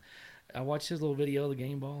there and I watched his little video of the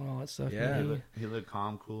game ball and all that stuff. Yeah. Man, He looked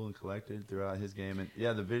calm, cool, and collected throughout his game. And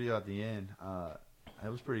yeah, the video at the end, it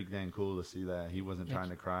was pretty dang cool to see that. He wasn't trying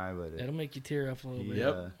to cry, but it'll make you tear up a little bit.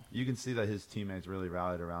 Yep. You can see that his teammates really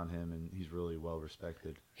rallied around him, and he's really well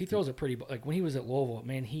respected. He throws a pretty ball. Like when he was at Louisville,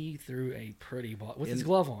 man, he threw a pretty ball with his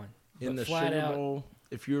glove on. In but the flat Sugar out. Bowl,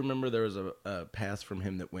 if you remember, there was a pass from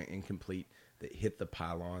him that went incomplete that hit the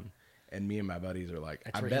pylon, and me and my buddies are like,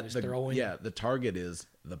 That's "I where he bet was the throwing. the target is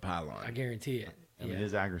the pylon." I guarantee it. I mean, Yeah.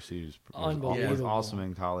 his accuracy was Unbelievable. awesome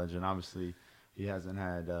in college, and obviously he hasn't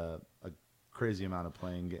had a crazy amount of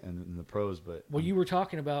playing in the pros. But Well, you were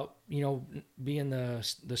talking about, being the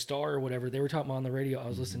star or whatever. They were talking about on the radio. I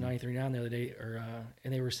was listening to 93.9 the other day,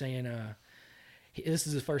 and they were saying this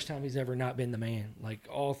is the first time he's ever not been the man. Like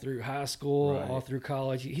all through high school, Right. all through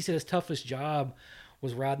college. He said his toughest job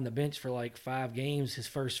was riding the bench for like 5 games his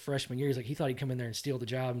first freshman year. He's like, he thought he'd come in there and steal the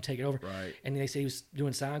job and take it over. Right. And they say he was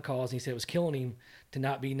doing sign calls, and he said it was killing him to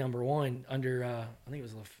not be number one under, I think it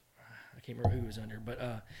was, I can't remember who he was under,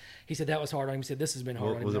 but he said that was hard on him. He said this has been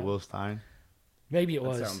hard on him. was it Will Stein? Maybe it That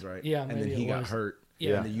was. sounds right. Yeah, and maybe then he it got was. hurt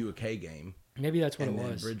Yeah. in the UK game, Maybe that's what and it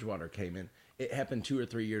then was. Bridgewater came in. It happened 2 or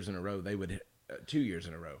 3 years in a row. They would 2 years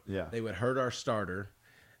in a row. Yeah. They would hurt our starter,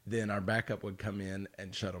 then our backup would come in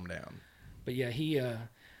and shut them down. But yeah, he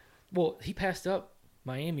passed up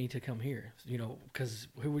Miami to come here, because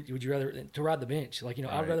who would you rather to ride the bench? Like, I'd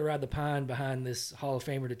Right. rather ride the pine behind this Hall of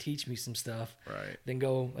Famer to teach me some stuff Right. than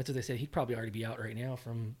go. That's what they said. He'd probably already be out right now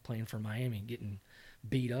from playing for Miami, getting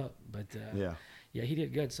beat up. But yeah, he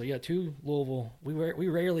did good. So yeah, to Louisville, we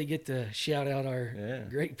rarely get to shout out our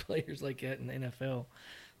great players like that in the NFL.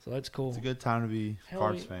 So that's cool. It's a good time to be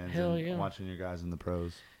Cards fans hell and yeah. watching your guys in the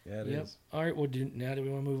pros. Yeah, it Yep. is. All right. Well, now do we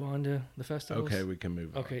want to move on to the festivals? Okay, we can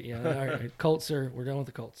move on. Okay, yeah. All right. Colts we're done with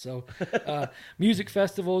the Colts. So, music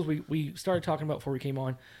festivals, we started talking about before we came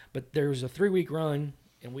on, but there was a 3-week run,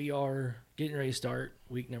 and we are getting ready to start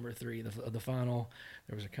week number 3 of the final.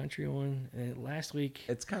 There was a country one, and last week,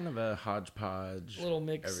 It's kind of a hodgepodge. little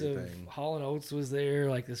mix everything. of Hall & Oates was there,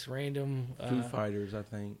 like this random Foo Fighters, I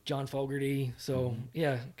think. John Fogerty. So, Mm-hmm.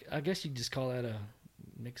 yeah, I guess you'd just call that a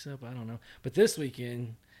mix-up. I don't know. But this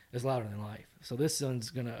weekend is Louder Than Life. So this one's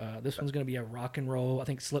gonna be a rock and roll. I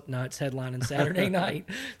think Slipknot's headlining Saturday night.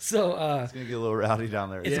 So It's gonna get a little rowdy down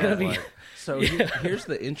there. it's Yeah. gonna be Like, So here's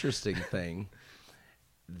the interesting thing.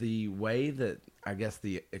 The way that I guess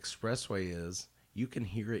the expressway is, you can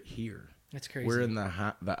hear it here. that's crazy. We're in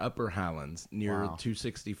the upper Highlands near Wow.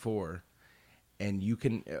 264. And you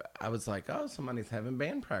can, I was like, oh, somebody's having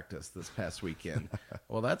band practice this past weekend.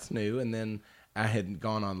 Well, that's new. And then I had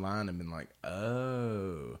gone online and been like,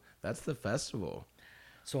 oh, that's the festival.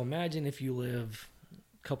 So imagine if you live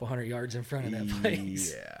a couple hundred yards in front of that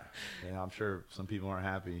place. Yeah. I'm sure some people aren't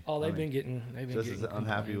happy. Oh, they've I been mean, getting just as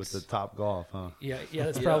unhappy with the Top Golf, huh? Yeah,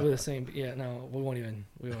 that's probably the same. Yeah, no, we won't even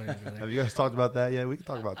go there. Have you guys talked about that yet? We can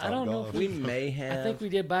talk about Top I don't know Golf. if We may have. I think we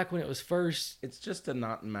did back when it was first. It's just a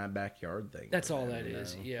not in my backyard thing. That's all man, that you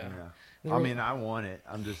is. know? Yeah. I mean, I want it.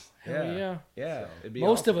 I'm just. Hell Yeah. So, It'd be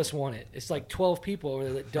Most awesome. of us want it. It's like 12 people over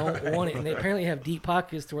there that don't want it, and they apparently have deep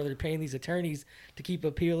pockets to where they're paying these attorneys to keep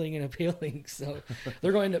appealing and appealing. So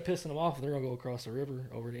they're going to end up pissing them off. They're going to go across the river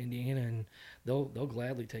over to Indiana, and they'll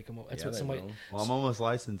gladly take them. That's Yeah, what they somebody. will. Well, I'm almost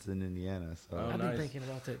licensed in Indiana, so. Oh, I've nice. been thinking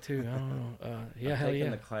about that too. I don't know. Yeah, I've hell taken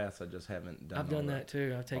yeah. the class. I just haven't done. I've done all that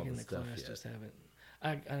too. I've taken the the stuff class, yet. just haven't.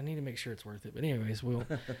 I need to make sure it's worth it. But anyways, we're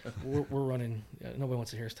running. Nobody wants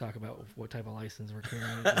to hear us talk about what type of license we're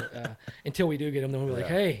carrying. But, until we do get them, then we'll be like,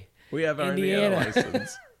 hey. We have our Indiana. Indiana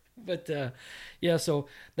license. But yeah, so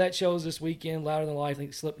that shows this weekend, Louder Than Life. I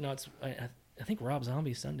think Slipknot's. I think Rob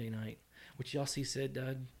Zombie Sunday night, which y'all see Sid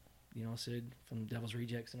died. You know, Sid from Devil's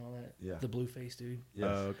Rejects and all that. Yeah. The blue face dude. Yes.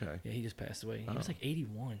 Oh, okay. Yeah, he just passed away. He Oh. was like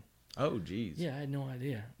 81. Oh, geez. Yeah, I had no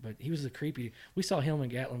idea. But he was a creepy. We saw him in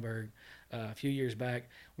Gatlinburg a few years back.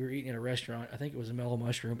 We were eating at a restaurant. I think it was a Mellow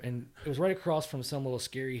Mushroom, and it was right across from some little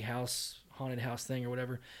scary haunted house thing or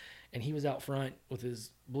whatever. And he was out front with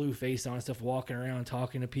his blue face on and stuff, walking around,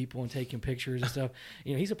 talking to people and taking pictures and stuff.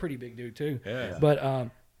 You know, he's a pretty big dude too. Yeah.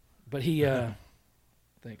 But he,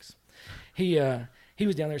 thanks. He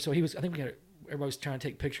was down there, so he was. I think everybody was trying to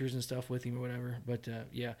take pictures and stuff with him or whatever. But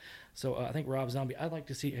yeah, so I think Rob Zombie. I'd like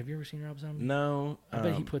to see. Have you ever seen Rob Zombie? No. I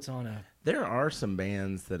bet he puts on a. There are some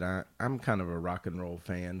bands that I'm kind of a rock and roll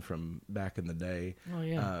fan from back in the day. Oh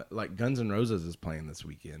yeah. Like Guns N' Roses is playing this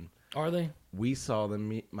weekend. Are they? We saw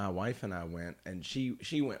them. My wife and I went, and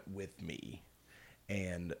she went with me,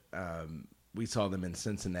 and we saw them in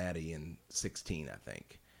Cincinnati in '16, I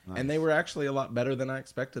think. Nice. And they were actually a lot better than I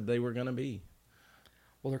expected they were going to be.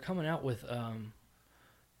 Well, they're coming out with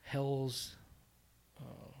Hell's.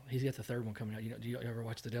 He's got the third one coming out. Do you ever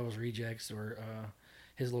watch The Devil's Rejects or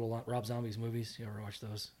his little Rob Zombie's movies? You ever watch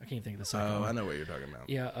those? I can't think of the second one. I know what you're talking about.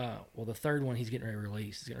 Yeah. Well, the third one he's getting ready to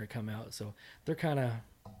release. He's getting ready to come out. So they're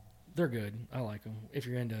good. I like them. If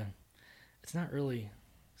you're into, it's not really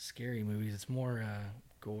scary movies. It's more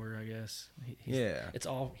gore, I guess. It's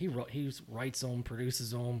all he writes them,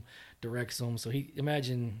 produces them, directs them. So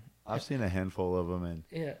imagine. I've seen a handful of them, and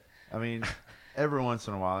Yeah. I mean, every once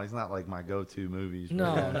in a while, it's not like my go-to movies. but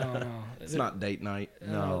No, yeah. no. It's not date night.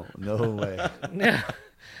 No way.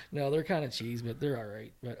 No, they're kind of cheese, but they're all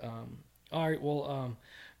right. But all right. Well,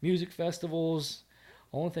 music festivals.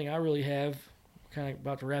 Only thing I really have, kind of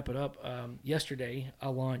about to wrap it up. Yesterday, I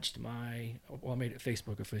launched I made it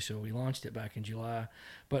Facebook official. We launched it back in July,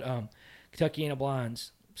 but Kentuckiana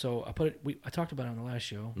Blinds. So I talked about it on the last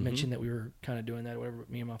show. Mentioned that we were kind of doing that, or whatever.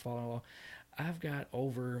 Me and my father-in-law. I've got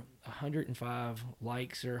over 105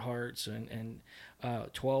 likes or hearts and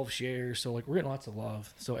 12 shares. So like we're getting lots of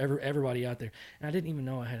love. So everybody out there, and I didn't even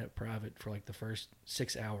know I had it private for like the first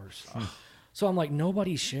 6 hours. So I'm like,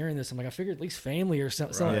 nobody's sharing this. I'm like, I figured at least family or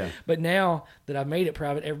something. Right. Yeah. But now that I've made it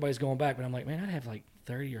private, everybody's going back. But I'm like, man, I'd have like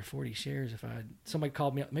 30 or 40 shares if somebody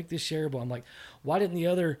called me up, make this shareable. I'm like, why didn't the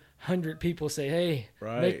other 100 people say, hey,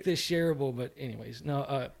 make this shareable? But anyways,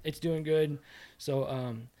 no, it's doing good. So,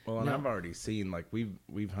 Well, and I've already seen, like,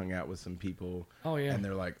 we've hung out with some people. Oh, yeah. And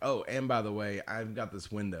they're like, oh, and by the way, I've got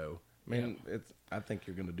this window. Man, I think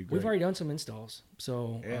you're going to do great. We've already done some installs.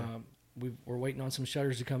 So Yeah. we're waiting on some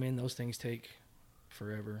shutters to come in. Those things take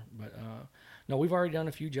forever. But no, we've already done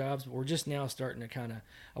a few jobs. But we're just now starting to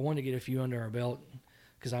I want to get a few under our belt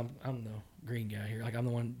because I'm the green guy here. Like I'm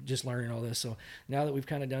the one just learning all this. So now that we've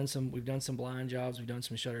kind of done some blind jobs, we've done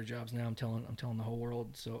some shutter jobs. Now I'm telling the whole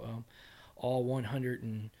world. So all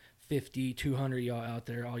 150, 200 y'all out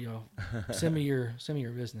there, all y'all, send me your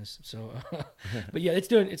business. So, but yeah, it's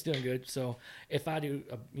doing good. So if I do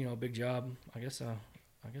a big job, I guess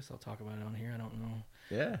I'll talk about it on here. I don't know.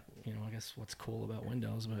 Yeah. I guess what's cool about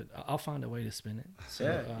Windows, but I'll find a way to spin it. So,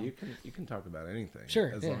 Yeah, you can talk about anything.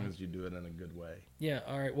 Sure, As yeah. long as you do it in a good way. Yeah.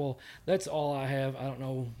 All right. Well, that's all I have. I don't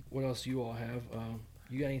know what else you all have.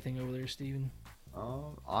 You got anything over there, Steven?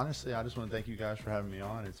 Honestly, I just want to thank you guys for having me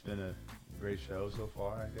on. It's been a great show so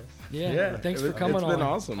far, I guess. Yeah. Thanks for coming on. It's been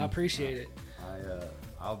awesome. I appreciate it.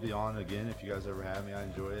 I'll be on again if you guys ever have me. I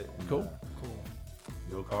enjoy it. And, Cool. Cool.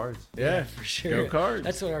 Go Cards. Yeah, for sure. Go Cards.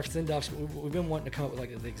 That's what our send-offs. We've been wanting to come up with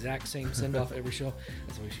like the exact same send-off every show.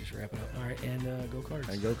 That's why we should wrap it up. All right, and go Cards.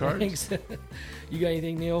 And go Cards. Thanks. You got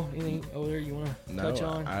anything, Neil? Anything over there you want to touch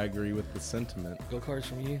on? I agree with the sentiment. Go Cards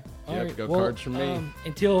from you. All Yep, right, go Cards from me.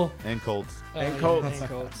 Until And Colts. And yeah, Colts. and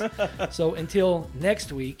Colts. So until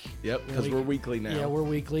next week. Yep, because we're weekly now. Yeah, we're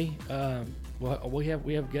weekly. Well, we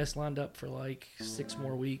have guests lined up for like 6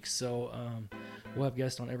 more weeks, so we'll have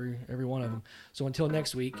guests on every one of them. So until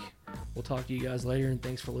next week, we'll talk to you guys later, and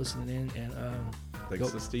thanks for listening in. And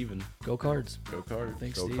Thanks to Steven. Go Cards. Go Cards.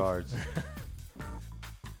 Thanks, Go Steve. Cards.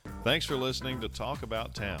 Thanks for listening to Talk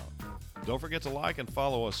About Town. Don't forget to like and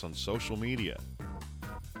follow us on social media.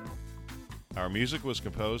 Our music was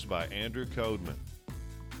composed by Andrew Codeman.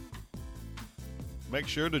 Make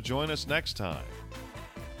sure to join us next time.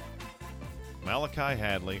 Malachi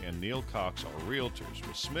Hadley and Neil Cox are realtors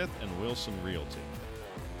with Smith & Wilson Realty.